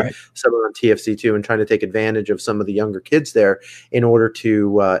touch by someone on TFC2 and trying to take advantage of some of the younger kids there in order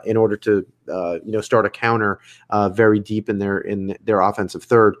to start a counter very deep in their offensive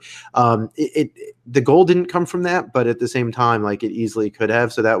third. The goal didn't come from that, but at the same time, it easily could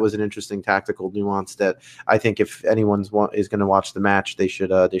have. So that was an interesting tactical nuance that I think if anyone is going to watch the match, they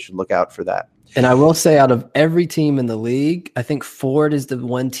should look out for that. And I will say, out of every team in the league, I think Ford is the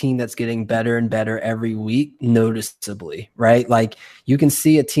one team that's getting better and better every week, noticeably, right? You can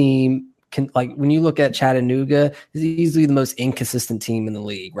see a team when you look at Chattanooga, is easily the most inconsistent team in the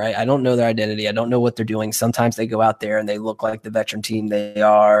league, right? I don't know their identity. I don't know what they're doing. Sometimes they go out there and they look like the veteran team they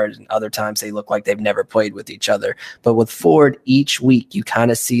are, and other times they look like they've never played with each other. But with Ford, each week you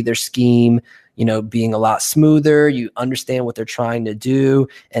kind of see their scheme being a lot smoother. You understand what they're trying to do.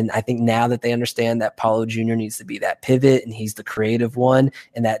 And I think now that they understand that Paulo Jr. needs to be that pivot and he's the creative one,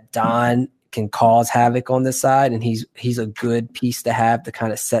 and that Don can cause havoc on this side, and he's a good piece to have to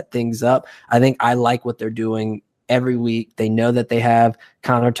kind of set things up. I think I like what they're doing every week. They know that they have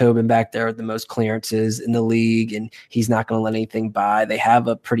Connor Tobin back there with the most clearances in the league, and he's not going to let anything by. They have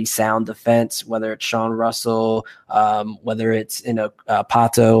a pretty sound defense, whether it's Sean Russell, whether it's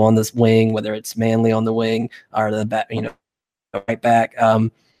Pato on this wing, whether it's Manley on the wing or the back, right back.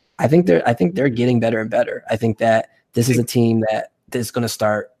 I think they're getting better and better. I think that this is a team that is going to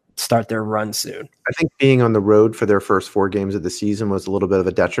start their run soon. I think being on the road for their first 4 games of the season was a little bit of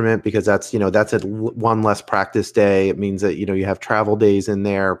a detriment, because that's one less practice day. It means that, you have travel days in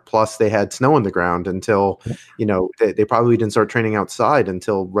there. Plus they had snow on the ground until, they probably didn't start training outside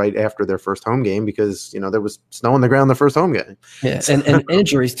until right after their first home game, because, there was snow on the ground the first home game. Yeah. And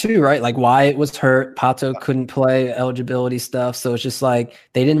injuries too, right? Wyatt was hurt. Pato couldn't play, eligibility stuff. So it's just they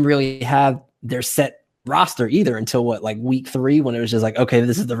didn't really have their set roster either until week 3, when it was just okay,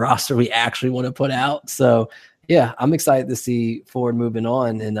 this is the roster we actually want to put out. So yeah, I'm excited to see Ford moving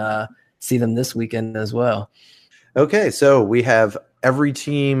on and see them this weekend as well. Okay, so we have every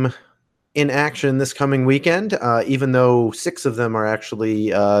team in action this coming weekend, even though 6 of them are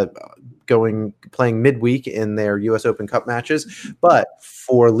actually playing midweek in their U.S. Open Cup matches. But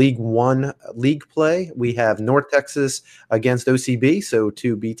for League One league play, we have North Texas against OCB, so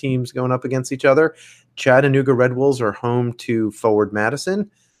 2 B teams going up against each other. Chattanooga Red Wolves are home to Forward Madison.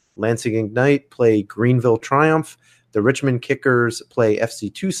 Lansing Ignite play Greenville Triumph. The Richmond Kickers play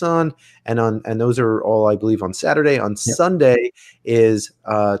FC Tucson, and those are all, I believe, on Saturday. On Sunday is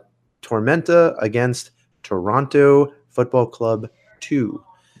Tormenta against Toronto Football Club 2.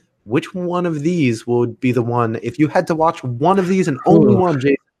 Which one of these would be the one, if you had to watch one of these and only one,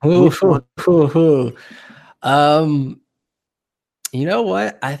 Jason, which one? You know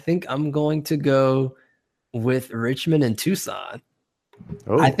what? I think I'm going to go with Richmond and Tucson.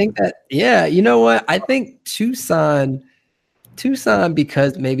 Oh. I think that, you know what? I think Tucson,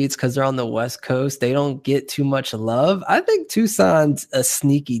 because maybe it's because they're on the West Coast, they don't get too much love. I think Tucson's a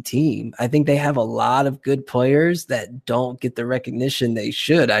sneaky team. I think they have a lot of good players that don't get the recognition they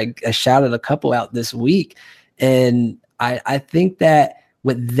should. I shouted a couple out this week, and I think that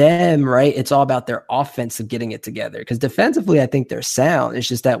with them, right, it's all about their offense of getting it together. Because defensively, I think they're sound. It's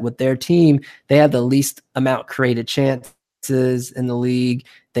just that with their team, they have the least amount created chances in the league.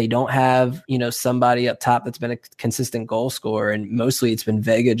 They don't have, somebody up top that's been a consistent goal scorer, and mostly it's been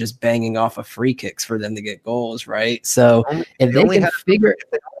Vega just banging off of free kicks for them to get goals, right? So if they can figure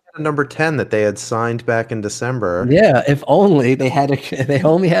a number 10 that they had signed back in December. Yeah, if only they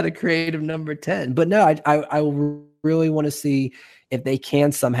only had a creative number 10. But no, I really want to see if they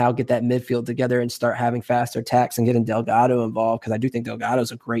can somehow get that midfield together and start having faster attacks and getting Delgado involved, because I do think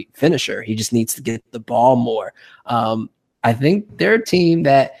Delgado's a great finisher. He just needs to get the ball more. I think they're a team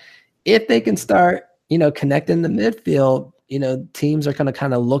that if they can start, connecting the midfield, teams are going to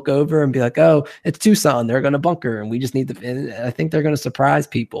kind of look over and be like, oh, it's Tucson. They're going to bunker, and we just need to – and I think they're going to surprise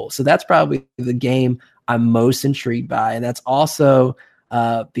people. So that's probably the game I'm most intrigued by. And that's also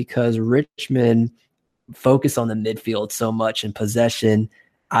because Richmond focus on the midfield so much in possession.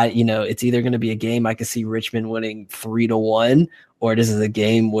 It's either going to be a game I can see Richmond winning 3-1, or this is a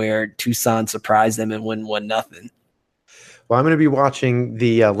game where Tucson surprise them and win 1-0. Well, I'm going to be watching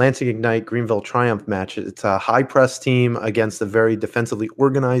the Lansing Ignite Greenville Triumph match. It's a high press team against a very defensively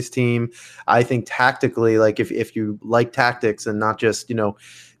organized team. I think tactically, like if you like tactics and not just,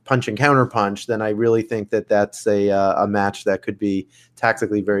 punch and counter punch, then I really think that that's a match that could be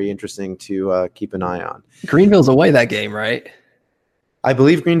tactically very interesting to keep an eye on. Greenville's away that game, right? I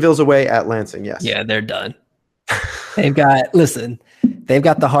believe Greenville's away at Lansing, yes. Yeah, they're done. They've got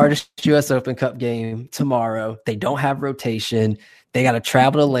the hardest U.S. Open Cup game tomorrow. They don't have rotation. They got to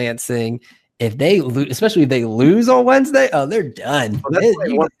travel to Lansing. If they lose, especially if they lose on Wednesday, they're done.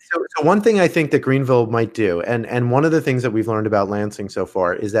 Well, so one thing I think that Greenville might do, and one of the things that we've learned about Lansing so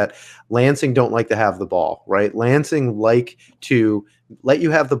far is that Lansing don't like to have the ball, right? Lansing like to let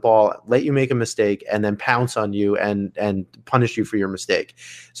you have the ball, let you make a mistake, and then pounce on you and punish you for your mistake.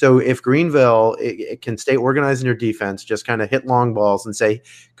 So if Greenville it can stay organized in your defense, just kind of hit long balls and say,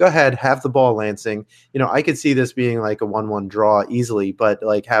 go ahead, have the ball, Lansing. I could see this being like a 1-1 draw easily, but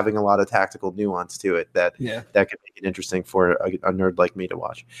like having a lot of tactical nuance to it that could make it interesting for a nerd like me to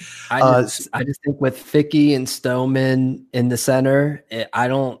watch. I just think with Fickey and Stoneman in the center, I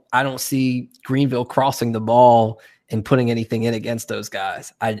don't see Greenville crossing the ball and putting anything in against those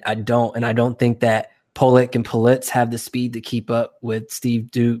guys. I don't. And I don't think that Pollock and Politz have the speed to keep up with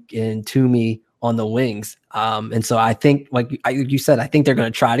Steve Duke and Toomey on the wings. And so I think, like you said, I think they're going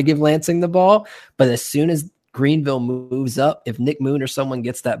to try to give Lansing the ball. But as soon as Greenville moves up, if Nick Moon or someone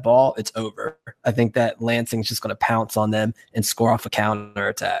gets that ball, it's over. I think that Lansing's just going to pounce on them and score off a counter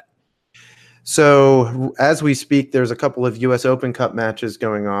attack. So as we speak, there's a couple of U.S. Open Cup matches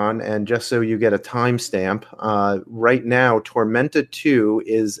going on, and just so you get a timestamp, right now Tormenta 2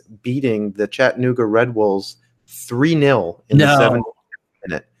 is beating the Chattanooga Red Wolves 3-0 in the 75th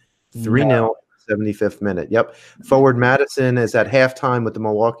minute. 3-0 in the 75th minute. Yep. Forward Madison is at halftime with the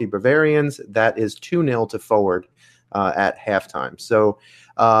Milwaukee Bavarians. That is 2-0 to Forward at halftime. So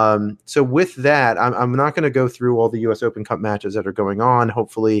with that, I'm not going to go through all the U.S. Open Cup matches that are going on.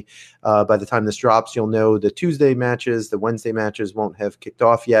 Hopefully, by the time this drops, you'll know the Tuesday matches. The Wednesday matches won't have kicked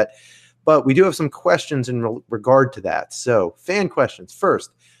off yet. But we do have some questions in regard to that. So fan questions.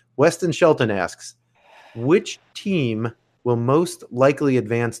 First, Weston Shelton asks, which team will most likely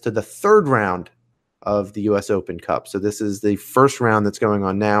advance to the third round of the U.S. Open Cup? So this is the first round that's going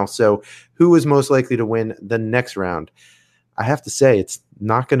on now. So who is most likely to win the next round? I have to say it's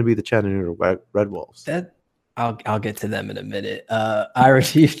not going to be the Chattanooga Red Wolves. I'll get to them in a minute.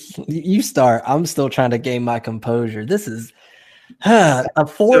 Irish, you start. I'm still trying to gain my composure. This is a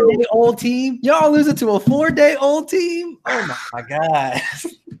 4-day-old team. Y'all losing to a 4-day-old team? Oh my God.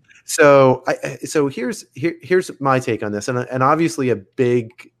 So here's my take on this, and obviously a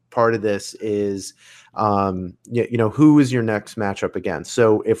big part of this is, who is your next matchup against?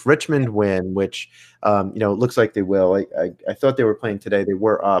 So if Richmond win, which it looks like they will. I thought they were playing today. They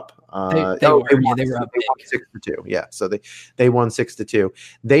were up. They were up. They won 6-2. Yeah, so they won 6-2.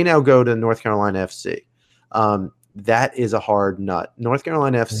 They now go to North Carolina FC. That is a hard nut. North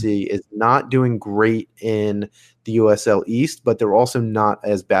Carolina FC is not doing great in the USL East, but they're also not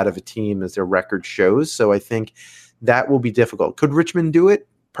as bad of a team as their record shows. So I think that will be difficult. Could Richmond do it?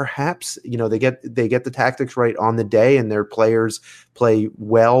 Perhaps. They get the tactics right on the day, and their players play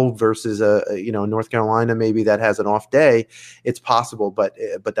well versus North Carolina maybe that has an off day. It's possible, but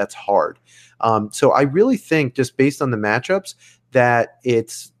that's hard. So I really think, just based on the matchups, that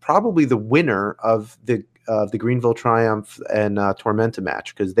it's probably the winner of the Greenville Triumph and Tormenta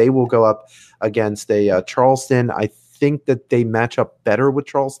match, because they will go up against a Charleston. I think that they match up better with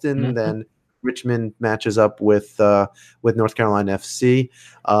Charleston than Richmond matches up with North Carolina FC,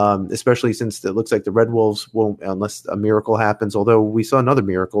 especially since it looks like the Red Wolves won't, unless a miracle happens. Although we saw another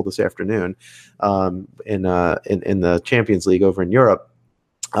miracle this afternoon in the Champions League over in Europe.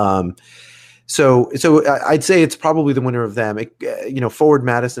 So I'd say it's probably the winner of them. Forward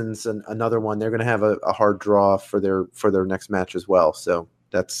Madison's another one. They're going to have a hard draw for their next match as well. So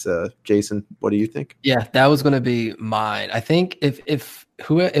that's Jason. What do you think? Yeah, that was going to be mine. I think if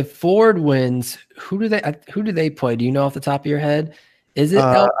Forward wins, who do they play? Do you know off the top of your head? Is it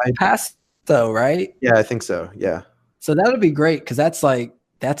El Paso, right? Yeah, I think so. Yeah. So that would be great, because that's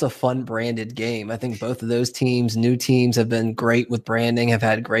a fun branded game. I think both of those teams, new teams, have been great with branding, have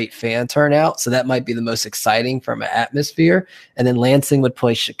had great fan turnout. So that might be the most exciting from an atmosphere. And then Lansing would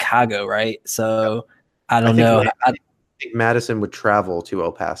play Chicago, right? So I don't know. I think Madison would travel to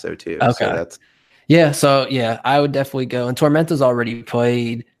El Paso too. Okay. So I would definitely go. And Tormenta's already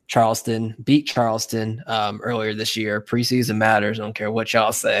played Charleston, beat Charleston earlier this year. Preseason matters. I don't care what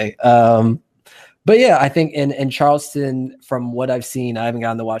y'all say. But yeah, I think in Charleston, from what I've seen, I haven't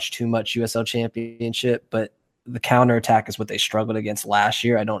gotten to watch too much USL Championship, but the counterattack is what they struggled against last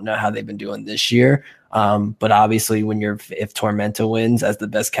year. I don't know how they've been doing this year. But obviously if Tormenta wins as the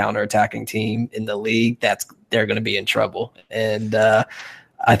best counterattacking team in the league, they're going to be in trouble. And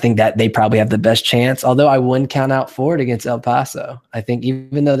I think that they probably have the best chance, although I wouldn't count out Ford against El Paso. I think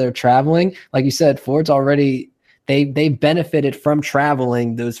even though they're traveling, like you said, Ford's already they benefited from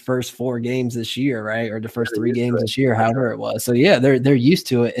traveling those first 4 games this year, right? Or the first 3 games this year, however it was. So yeah, they're used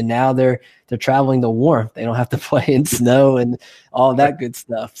to it, and now they're traveling the warmth. They don't have to play in snow and all that good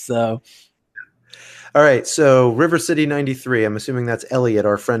stuff. So all right, so River City 93, I'm assuming that's Elliot,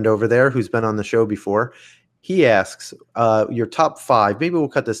 our friend over there, who's been on the show before. He asks your top 5. Maybe we'll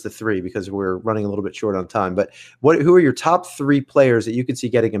cut this to 3 because we're running a little bit short on time. But who are your top 3 players that you could see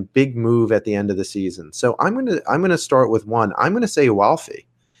getting a big move at the end of the season? So I'm gonna start with one. I'm gonna say Walfi.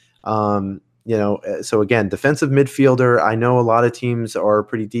 So again, defensive midfielder. I know a lot of teams are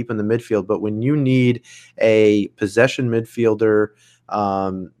pretty deep in the midfield, but when you need a possession midfielder,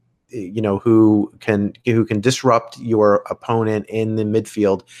 who can disrupt your opponent in the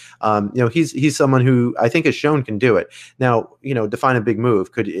midfield. He's someone who I think has shown can do it. Now, define a big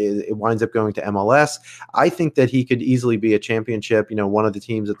move. Could it winds up going to MLS? I think that he could easily be a championship. One of the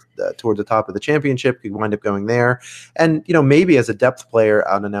teams toward the top of the championship could wind up going there, and maybe as a depth player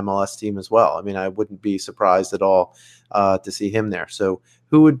on an MLS team as well. I mean, I wouldn't be surprised at all to see him there. So,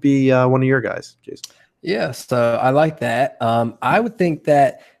 who would be one of your guys, Jason? Yeah, so I like that. I would think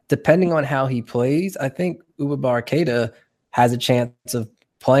that, depending on how he plays, I think Uwe Barkeda has a chance of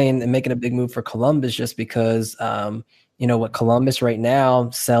playing and making a big move for Columbus, just because, what Columbus right now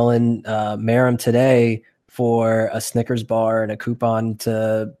selling Merrim today for a Snickers bar and a coupon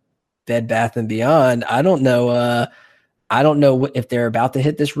to Bed Bath & Beyond. I don't know if they're about to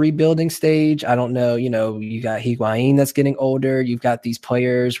hit this rebuilding stage. I don't know. You got Higuain that's getting older. You've got these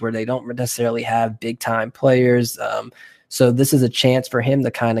players where they don't necessarily have big time players. So this is a chance for him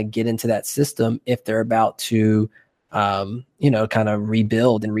to kind of get into that system if they're about to, kind of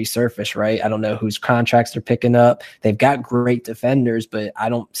rebuild and resurface, right? I don't know whose contracts they're picking up. They've got great defenders, but I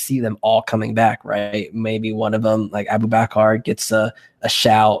don't see them all coming back, right? Maybe one of them, like Abubakar, gets a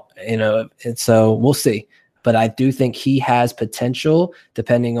shout, and so we'll see. But I do think he has potential,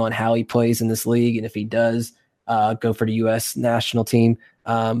 depending on how he plays in this league, and if he does go for the U.S. national team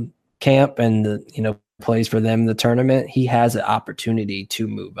camp and plays for them in the tournament, he has an opportunity to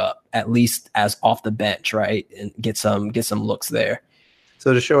move up, at least as off the bench, right, and get some looks there.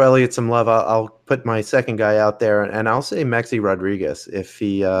 So to show Elliott some love, I'll put my second guy out there, and I'll say Maxi Rodriguez. If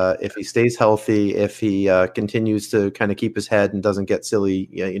he stays healthy, if he continues to kind of keep his head and doesn't get silly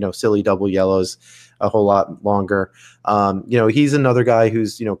double yellows a whole lot longer, he's another guy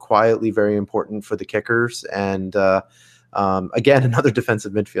who's quietly very important for the Kickers, and again another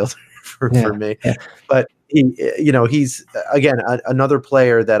defensive midfielder for me. Yeah. But he's again another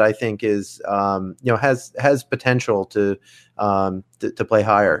player that I think is has potential to play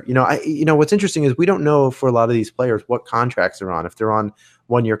higher. What's interesting is we don't know for a lot of these players what contracts they're on. If they're on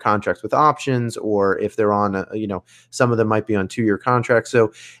 1-year contracts with options, or if they're on some of them might be on 2-year contracts.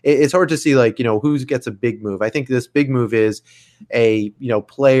 So it's hard to see who gets a big move. I think this big move is a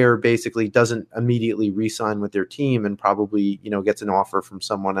player basically doesn't immediately re-sign with their team and probably gets an offer from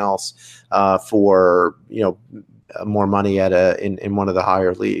someone else for more money in one of the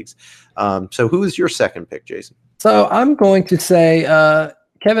higher leagues. So who is your second pick, Jason? So I'm going to say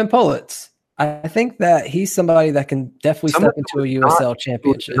Kevin Pullitz. I think that he's somebody that can definitely step into a USL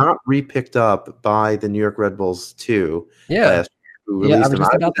championship. Not re-picked up by the New York Red Bulls too. Yeah. Who released him.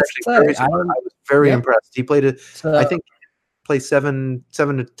 I was very impressed. He played I think played 7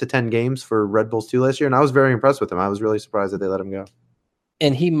 to 10 games for Red Bulls 2 last year, and I was very impressed with him. I was really surprised that they let him go.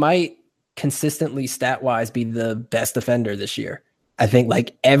 And he might consistently stat-wise be the best defender this year. I think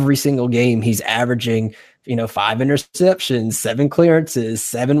every single game he's averaging 5 interceptions, 7 clearances,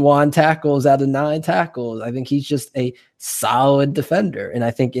 7 won tackles out of 9 tackles. I think he's just a solid defender. And I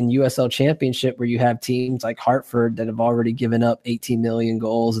think in USL Championship, where you have teams like Hartford that have already given up 18 million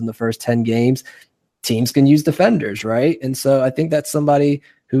goals in the first 10 games, teams can use defenders, right? And so I think that's somebody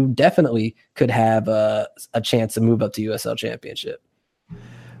who definitely could have a chance to move up to USL Championship.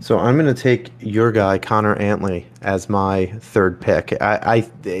 So I'm going to take your guy, Connor Antley, as my third pick. I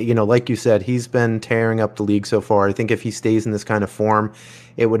like you said, he's been tearing up the league so far. I think if he stays in this kind of form,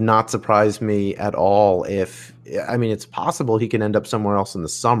 it would not surprise me at all it's possible he can end up somewhere else in the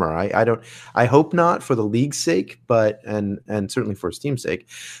summer. I hope not for the league's sake, but and certainly for his team's sake.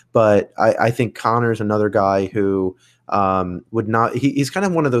 But I think Connor's another guy who would not. He's kind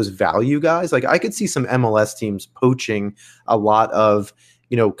of one of those value guys. I could see some MLS teams poaching a lot of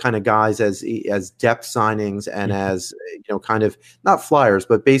kind of guys as depth signings and as kind of not flyers,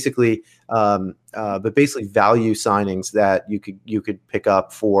 but basically value signings that you could pick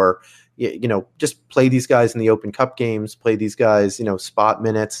up for just play these guys in the Open Cup games, play these guys spot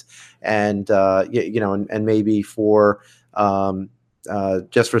minutes, and and maybe for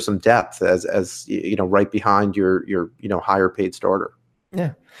just for some depth as right behind your higher paid starter.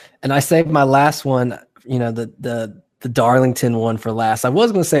 Yeah, and I saved my last one. The Darlington one for last. I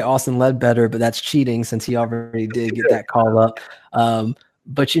was going to say Austin Ledbetter, but that's cheating since he already did get that call up.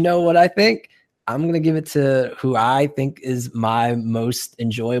 But you know what I think? I'm going to give it to who I think is my most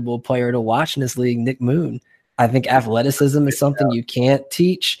enjoyable player to watch in this league, Nick Moon. I think athleticism is something you can't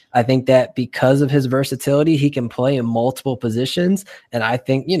teach. I think that because of his versatility, he can play in multiple positions. And I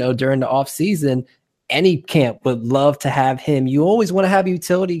think, during the offseason, any camp would love to have him. You always want to have a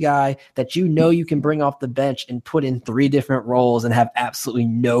utility guy that you can bring off the bench and put in 3 different roles and have absolutely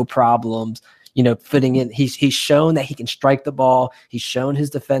no problems, fitting in. He's shown that he can strike the ball. He's shown his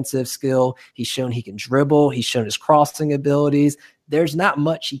defensive skill. He's shown he can dribble. He's shown his crossing abilities. There's not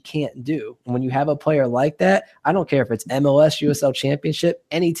much he can't do. And when you have a player like that, I don't care if it's MLS, USL Championship,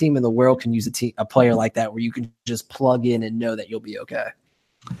 any team in the world can use a player like that where you can just plug in and know that you'll be okay.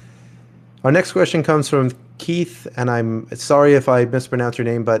 Our next question comes from Keith, and I'm sorry if I mispronounce your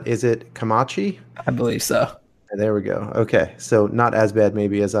name, but is it Kamachi? I believe so. There we go. Okay, so not as bad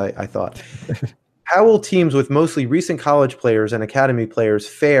maybe as I thought. How will teams with mostly recent college players and academy players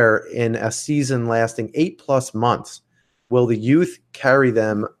fare in a season lasting 8+ months? Will the youth carry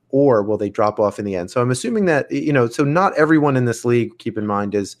them, or will they drop off in the end? So I'm assuming that, so not everyone in this league, keep in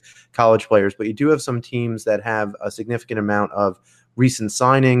mind, is college players, but you do have some teams that have a significant amount of recent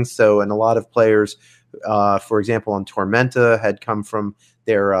signings. And a lot of players, for example, on Tormenta had come from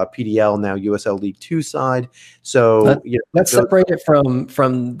their PDL, now USL League 2 side. So let's separate it from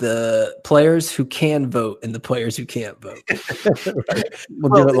the players who can vote and the players who can't vote. Right.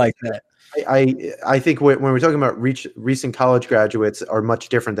 We'll do it like that. I think when we're talking about recent college graduates are much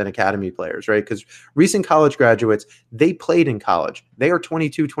different than academy players, right? Because recent college graduates, they played in college. They are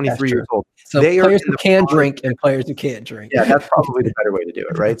 22, 23 years old. So they players who can drink and players who can't drink. Yeah, that's probably the better way to do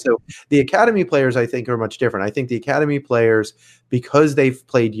it, right? So the academy players, I think, are much different. I think the academy players, because they've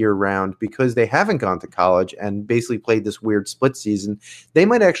played year round, because they haven't gone to college and basically played this weird split season, they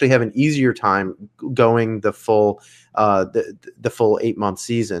might actually have an easier time going the full the full 8-month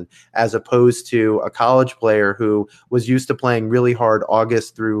season, as opposed to a college player who was used to playing really hard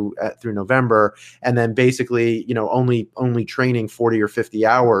August through November, and then basically, only training 40 or 50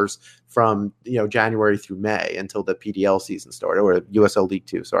 hours from January through May until the PDL season started, or USL League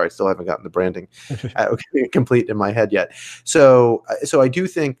 2. Sorry, I still haven't gotten the branding complete in my head yet. So I do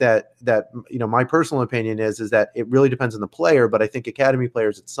think that my personal opinion is that it really depends on the player, but I think academy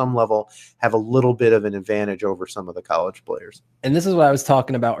players at some level have a little bit of an advantage over some of the college players. And this is what I was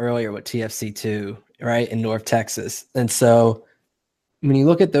talking about earlier with TFC2, right, in North Texas. And so when you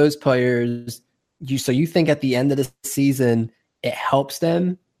look at those players, you think at the end of the season it helps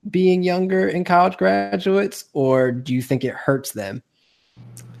them being younger in college graduates, or do you think it hurts them?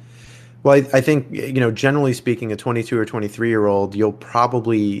 Well, I think, generally speaking, a 22 or 23-year-old, you'll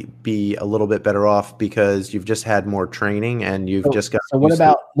probably be a little bit better off because you've just had more training and you've just got. So what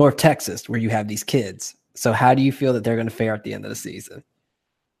about North Texas, where you have these kids? So how do you feel that they're going to fare at the end of the season?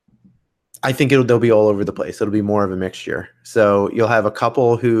 I think they'll be all over the place. It'll be more of a mixture. So you'll have a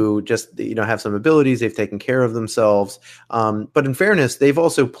couple who just, have some abilities. They've taken care of themselves. But in fairness, they've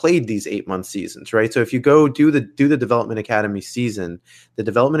also played these 8-month seasons, right? So if you go do the Development Academy season, the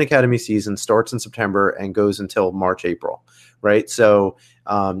Development Academy season starts in September and goes until March, April, right? So,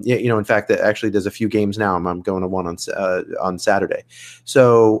 in fact, actually there's a few games now. I'm going to one on Saturday.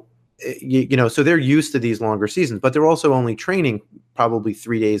 So, so they're used to these longer seasons, but they're also only training probably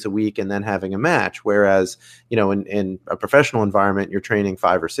 3 days a week and then having a match. Whereas, in a professional environment, you're training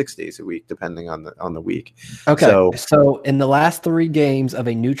 5 or 6 days a week, depending on the week. Okay. So in the last 3 games of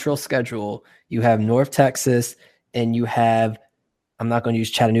a neutral schedule, you have North Texas and you have, I'm not going to use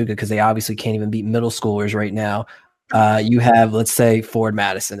Chattanooga because they obviously can't even beat middle schoolers right now. You have, let's say, Ford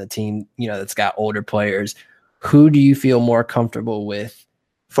Madison, a team, that's got older players. Who do you feel more comfortable with?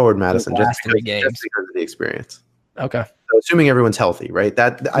 Forward Madison, just because of the experience. Okay. So assuming everyone's healthy, right?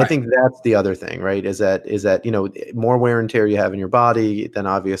 I think that's the other thing, right? Is that more wear and tear you have in your body, then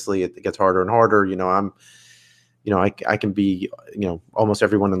obviously it gets harder and harder. I can be almost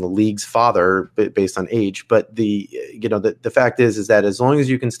everyone in the league's father based on age, but the fact is that as long as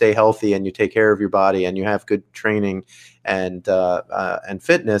you can stay healthy and you take care of your body and you have good training and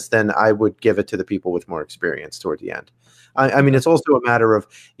fitness, then I would give it to the people with more experience toward the end. I mean, it's also a matter of,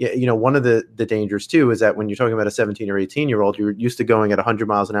 one of the dangers too is that when you're talking about a 17 or 18-year-old, you're used to going at 100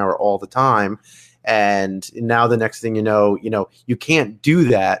 miles an hour all the time. And now the next thing you know, you can't do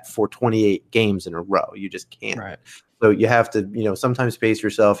that for 28 games in a row. You just can't. Right. So you have to, sometimes pace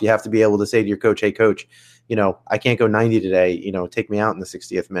yourself. You have to be able to say to your coach, hey, coach, I can't go 90 today. Take me out in the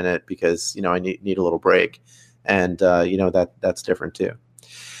 60th minute because, I need a little break. And, that's different too.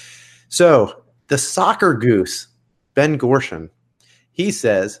 So the soccer goose, Ben Gorshin, he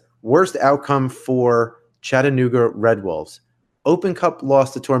says, worst outcome for Chattanooga Red Wolves. Open Cup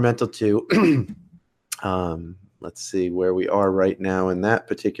loss to Tormenta 2. Let's see where we are right now in that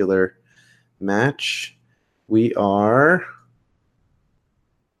particular match. We are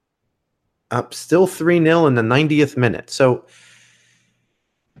up still 3-0 in the 90th minute. So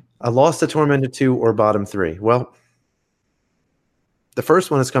a loss to Tormenta 2 or bottom 3. Well, the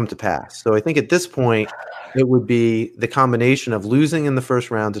first one has come to pass. So I think at this point, it would be the combination of losing in the first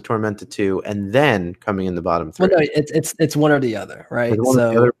round to Tormenta 2 and then coming in the bottom 3. Well, no, it's one or the other, right? One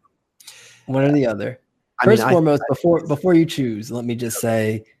or the other. First and foremost, before you choose, let me just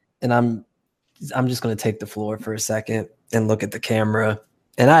say, and I'm just going to take the floor for a second and look at the camera.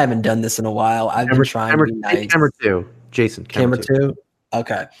 And I haven't done this in a while. I've been trying to be nice. Camera 2, Jason. Camera 2.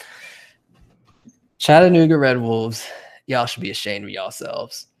 Okay. Chattanooga Red Wolves, y'all should be ashamed of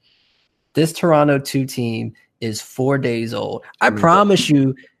yourselves. This Toronto 2 team is 4 days old. I promise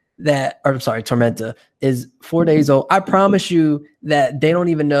you Tormenta is 4 days old. I promise you that they don't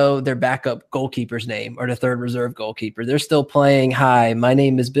even know their backup goalkeeper's name or the third reserve goalkeeper. They're still playing, hi, my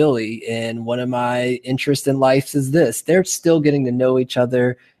name is Billy, and one of my interests in life is this. They're still getting to know each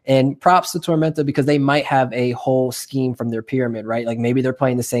other. And props to Tormenta because they might have a whole scheme from their pyramid, right? Like maybe they're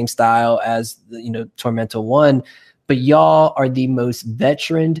playing the same style as Tormenta 1, but y'all are the most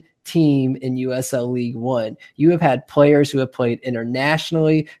veteran team in USL League One. You have had players who have played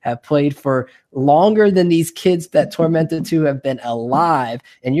internationally, have played for longer than these kids that Tormenta 2 have been alive.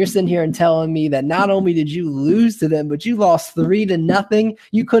 And you're sitting here and telling me that not only did you lose to them, but you lost 3-0.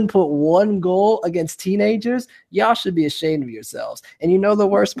 You couldn't put 1 goal against teenagers. Y'all should be ashamed of yourselves. And the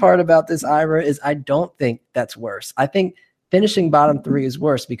worst part about this, Ira, is I don't think that's worse. I think finishing bottom three is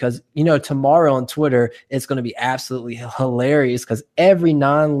worse because, tomorrow on Twitter, it's going to be absolutely hilarious because every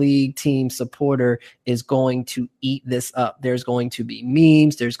non-league team supporter is going to eat this up. There's going to be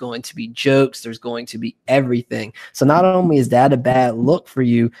memes. There's going to be jokes. There's going to be everything. So not only is that a bad look for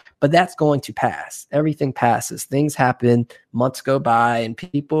you, but that's going to pass. Everything passes. Things happen. Months go by and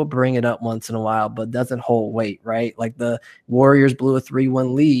people bring it up once in a while, but doesn't hold weight, right? Like the Warriors blew a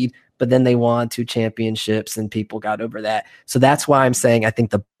 3-1 lead, but then they won 2 championships and people got over that. So that's why I'm saying I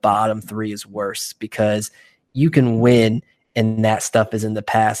think the bottom three is worse because you can win and that stuff is in the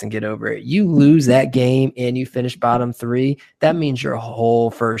past and get over it. You lose that game and you finish bottom three, that means your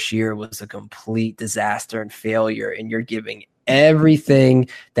whole first year was a complete disaster and failure, and you're giving everything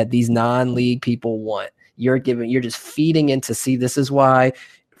that these non-league people want. You're just feeding into, see, this is why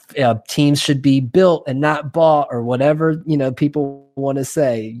teams should be built and not bought, or whatever, people want to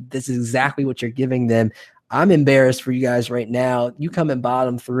say. This is exactly what you're giving them. I'm embarrassed for you guys right now. You come in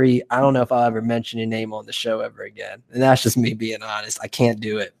bottom three. I don't know if I'll ever mention your name on the show ever again. And that's just me being honest. I can't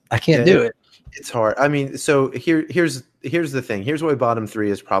do it. I can't do it. It's hard. I mean, so here's the thing. Here's why bottom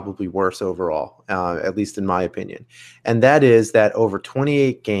three is probably worse overall, at least in my opinion. And that is that over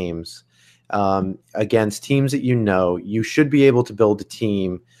 28 games against teams that you should be able to build a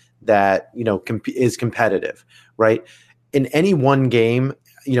team that is competitive, right? In any one game,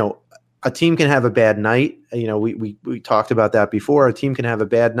 a team can have a bad night. We talked about that before. A team can have a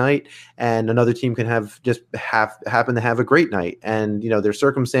bad night, and another team can happen to have a great night. And there's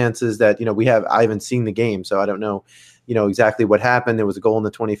circumstances that I haven't seen the game, so I don't know exactly what happened. There was a goal in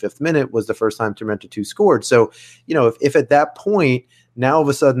the 25th minute. Was the first time Tormenta 2 scored. So if at that point, now all of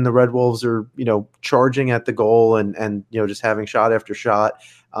a sudden the Red Wolves are charging at the goal and just having shot after shot.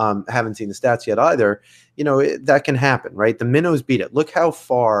 Haven't seen the stats yet either. That can happen, right? The Minnows beat it. Look how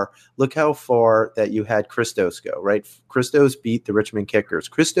far that you had Christos go, right? Christos beat the Richmond Kickers.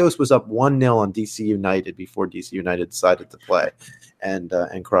 Christos was up 1-0 on DC United before DC United decided to play and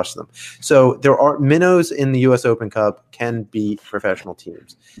crush them. So there are Minnows in the US Open Cup can beat professional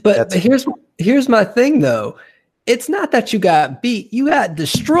teams. But here's my thing though. It's not that you got beat, you got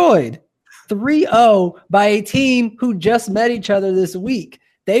destroyed 3-0 by a team who just met each other this week.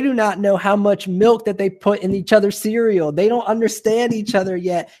 They do not know how much milk that they put in each other's cereal. They don't understand each other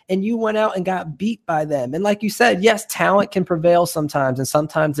yet. And you went out and got beat by them. And like you said, yes, talent can prevail sometimes. And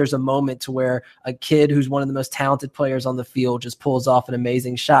sometimes there's a moment to where a kid who's one of the most talented players on the field just pulls off an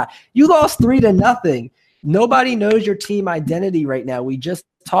amazing shot. You lost 3-0. Nobody knows your team identity right now. We just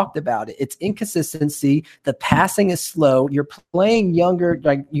talked about it. It's inconsistency. The passing is slow. You're playing younger.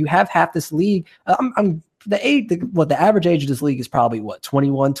 Like you have half this league. The average age of this league is probably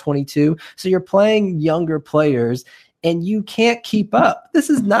 21, 22. So you're playing younger players and you can't keep up. This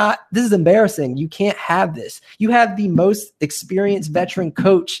is embarrassing. You can't have this. You have the most experienced veteran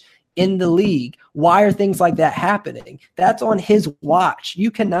coach in the league. Why are things like that happening? That's on his watch.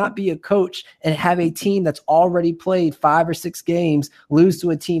 You cannot be a coach and have a team that's already played 5 or 6 games lose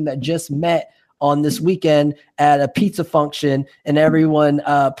to a team that just met on this weekend at a pizza function and everyone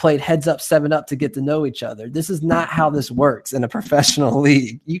played heads up, 7-up to get to know each other. This is not how this works in a professional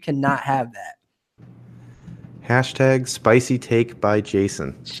league. You cannot have that. Hashtag spicy take by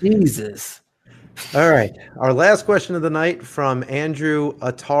Jason. Jesus. All right. Our last question of the night from Andrew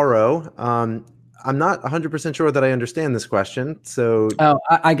Ataro. I'm not 100% sure that I understand this question. So,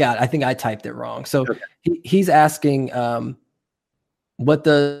 I got it. I think I typed it wrong. So okay. He's asking, what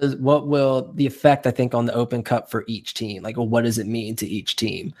will the effect, I think, on the Open Cup for each team? Like, well, what does it mean to each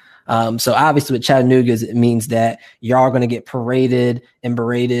team? So obviously with Chattanooga, it means that y'all are going to get paraded and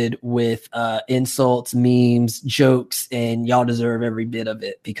berated with insults, memes, jokes, and y'all deserve every bit of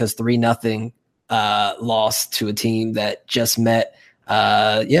it because 3-0 loss to a team that just met.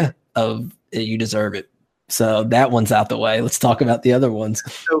 You deserve it. So that one's out the way. Let's talk about the other ones.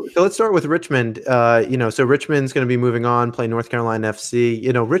 So let's start with Richmond. So Richmond's going to be moving on, play North Carolina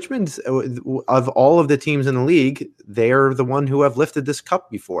FC. Richmond's, of all of the teams in the league, they're the one who have lifted this cup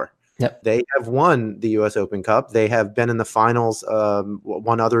before. Yep. They have won the U.S. Open Cup. They have been in the finals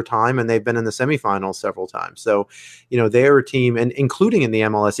one other time, and they've been in the semifinals several times. So, they're a team, and including in the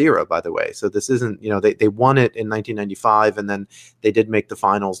MLS era, by the way. So this isn't, they won it in 1995, and then they did make the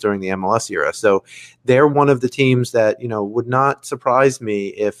finals during the MLS era. So they're one of the teams that, would not surprise me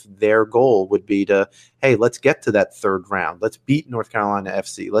if their goal would be to, hey, let's get to that third round. Let's beat North Carolina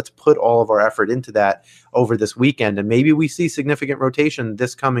FC. Let's put all of our effort into that over this weekend. And maybe we see significant rotation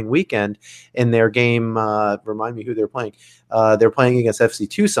this coming weekend in their game. Remind me who they're playing. They're playing against FC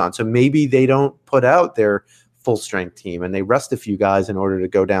Tucson. So maybe they don't put out their full strength team, and they rest a few guys in order to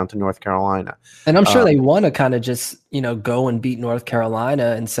go down to North Carolina. And I'm sure they want to kind of just, go and beat North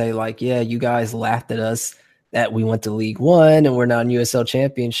Carolina and say like, yeah, you guys laughed at us that we went to League One and we're not in USL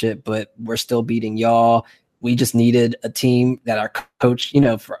Championship, but we're still beating y'all. We just needed a team that our coach,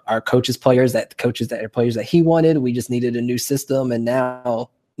 for our coaches' players, that are players that he wanted. We just needed a new system, and now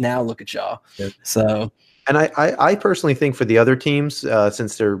look at y'all. Yeah. So. And I personally think for the other teams,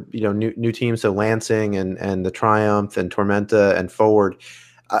 since they're new teams, so Lansing and the Triumph and Tormenta and Forward,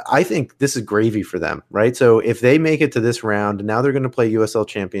 I think this is gravy for them, right? So if they make it to this round, and now they're going to play USL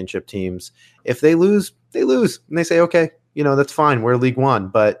Championship teams. If they lose, they lose, and they say, okay, that's fine. We're League One,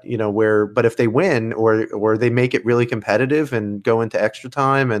 but but if they win or they make it really competitive and go into extra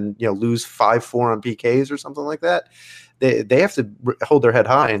time and lose 5-4 on PKs or something like that, they have to hold their head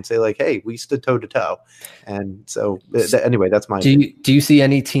high and say like, hey, we stood toe to toe. And so anyway, that's my. Do you see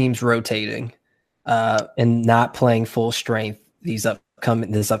any teams rotating and not playing full strength this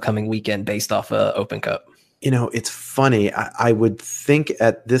upcoming weekend based off Open Cup? It's funny. I would think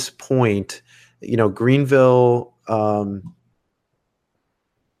at this point, Greenville.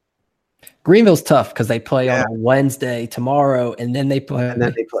 Greenville's tough because they play on a Wednesday tomorrow, and then they play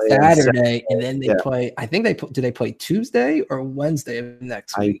Saturday, and then they play. I think do they play Tuesday or Wednesday of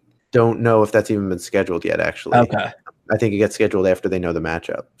next week? I don't know if that's even been scheduled yet. Actually, okay. I think it gets scheduled after they know the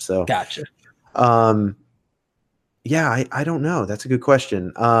matchup. So gotcha. Yeah, I don't know. That's a good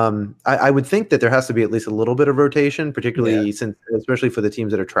question. I would think that there has to be at least a little bit of rotation, particularly especially for the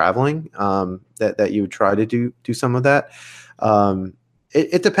teams that are traveling, that you would try to do some of that.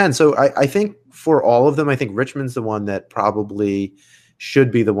 It depends. So I think for all of them, I think Richmond's the one that probably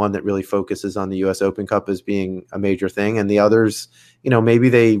should be the one that really focuses on the U.S. Open Cup as being a major thing. And the others, maybe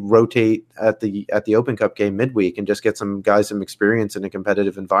they rotate at the Open Cup game midweek and just get some guys some experience in a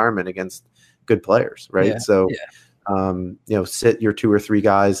competitive environment against good players, right? Yeah. So, sit your 2 or 3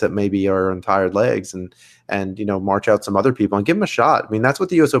 guys that maybe are on tired legs and march out some other people and give them a shot. I mean, that's what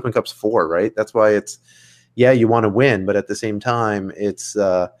the U.S. Open Cup's for, right? That's why it's, you want to win, but at the same time, it's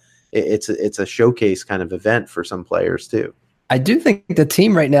a showcase kind of event for some players too. I do think the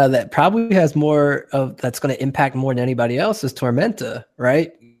team right now that probably has more of that's going to impact more than anybody else is Tormenta,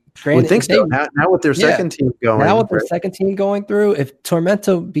 right? I would think so. Now with their second team going. Now with their second team going through, if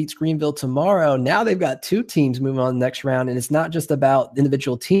Tormenta beats Greenville tomorrow, now they've got 2 teams moving on the next round, and it's not just about the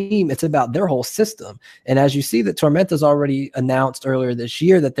individual team, it's about their whole system. And as you see that Tormenta's already announced earlier this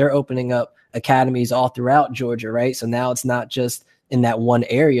year that they're opening up academies all throughout Georgia, right? So now it's not just in that one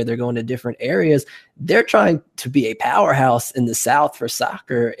area, they're going to different areas. They're trying to be a powerhouse in the South for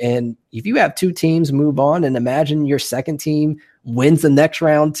soccer. And if you have 2 teams move on and imagine your second team wins the next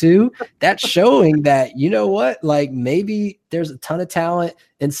round too, that's showing that, like maybe there's a ton of talent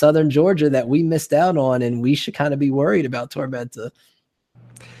in Southern Georgia that we missed out on, and we should kind of be worried about Tormenta.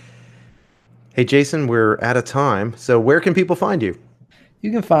 Hey, Jason, we're out of time. So where can people find you?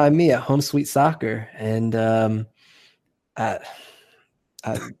 You can find me at Home Sweet Soccer. And go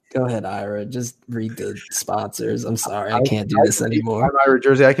ahead, Ira. Just read the sponsors. I'm sorry. I can't do this anymore. I'm Ira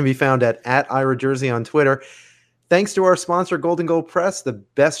Jersey. I can be found at Ira Jersey on Twitter. Thanks to our sponsor, Golden Goal Press, the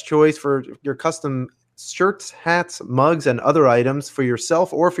best choice for your custom shirts, hats, mugs, and other items for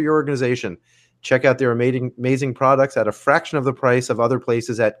yourself or for your organization. Check out their amazing products at a fraction of the price of other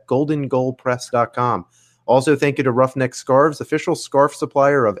places at goldengoalpress.com. Also, thank you to Roughneck Scarves, official scarf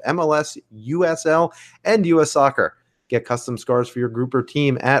supplier of MLS, USL, and US Soccer. Get custom scarves for your group or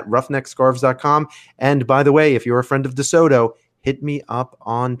team at roughneckscarves.com. And by the way, if you're a friend of DeSoto, hit me up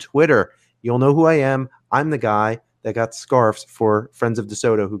on Twitter. You'll know who I am. I'm the guy that got scarves for friends of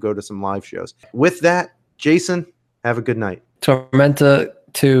DeSoto who go to some live shows. With that, Jason, have a good night. Tormenta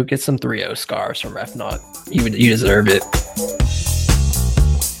to get some 3-0 scarves from FNOT. You deserve it.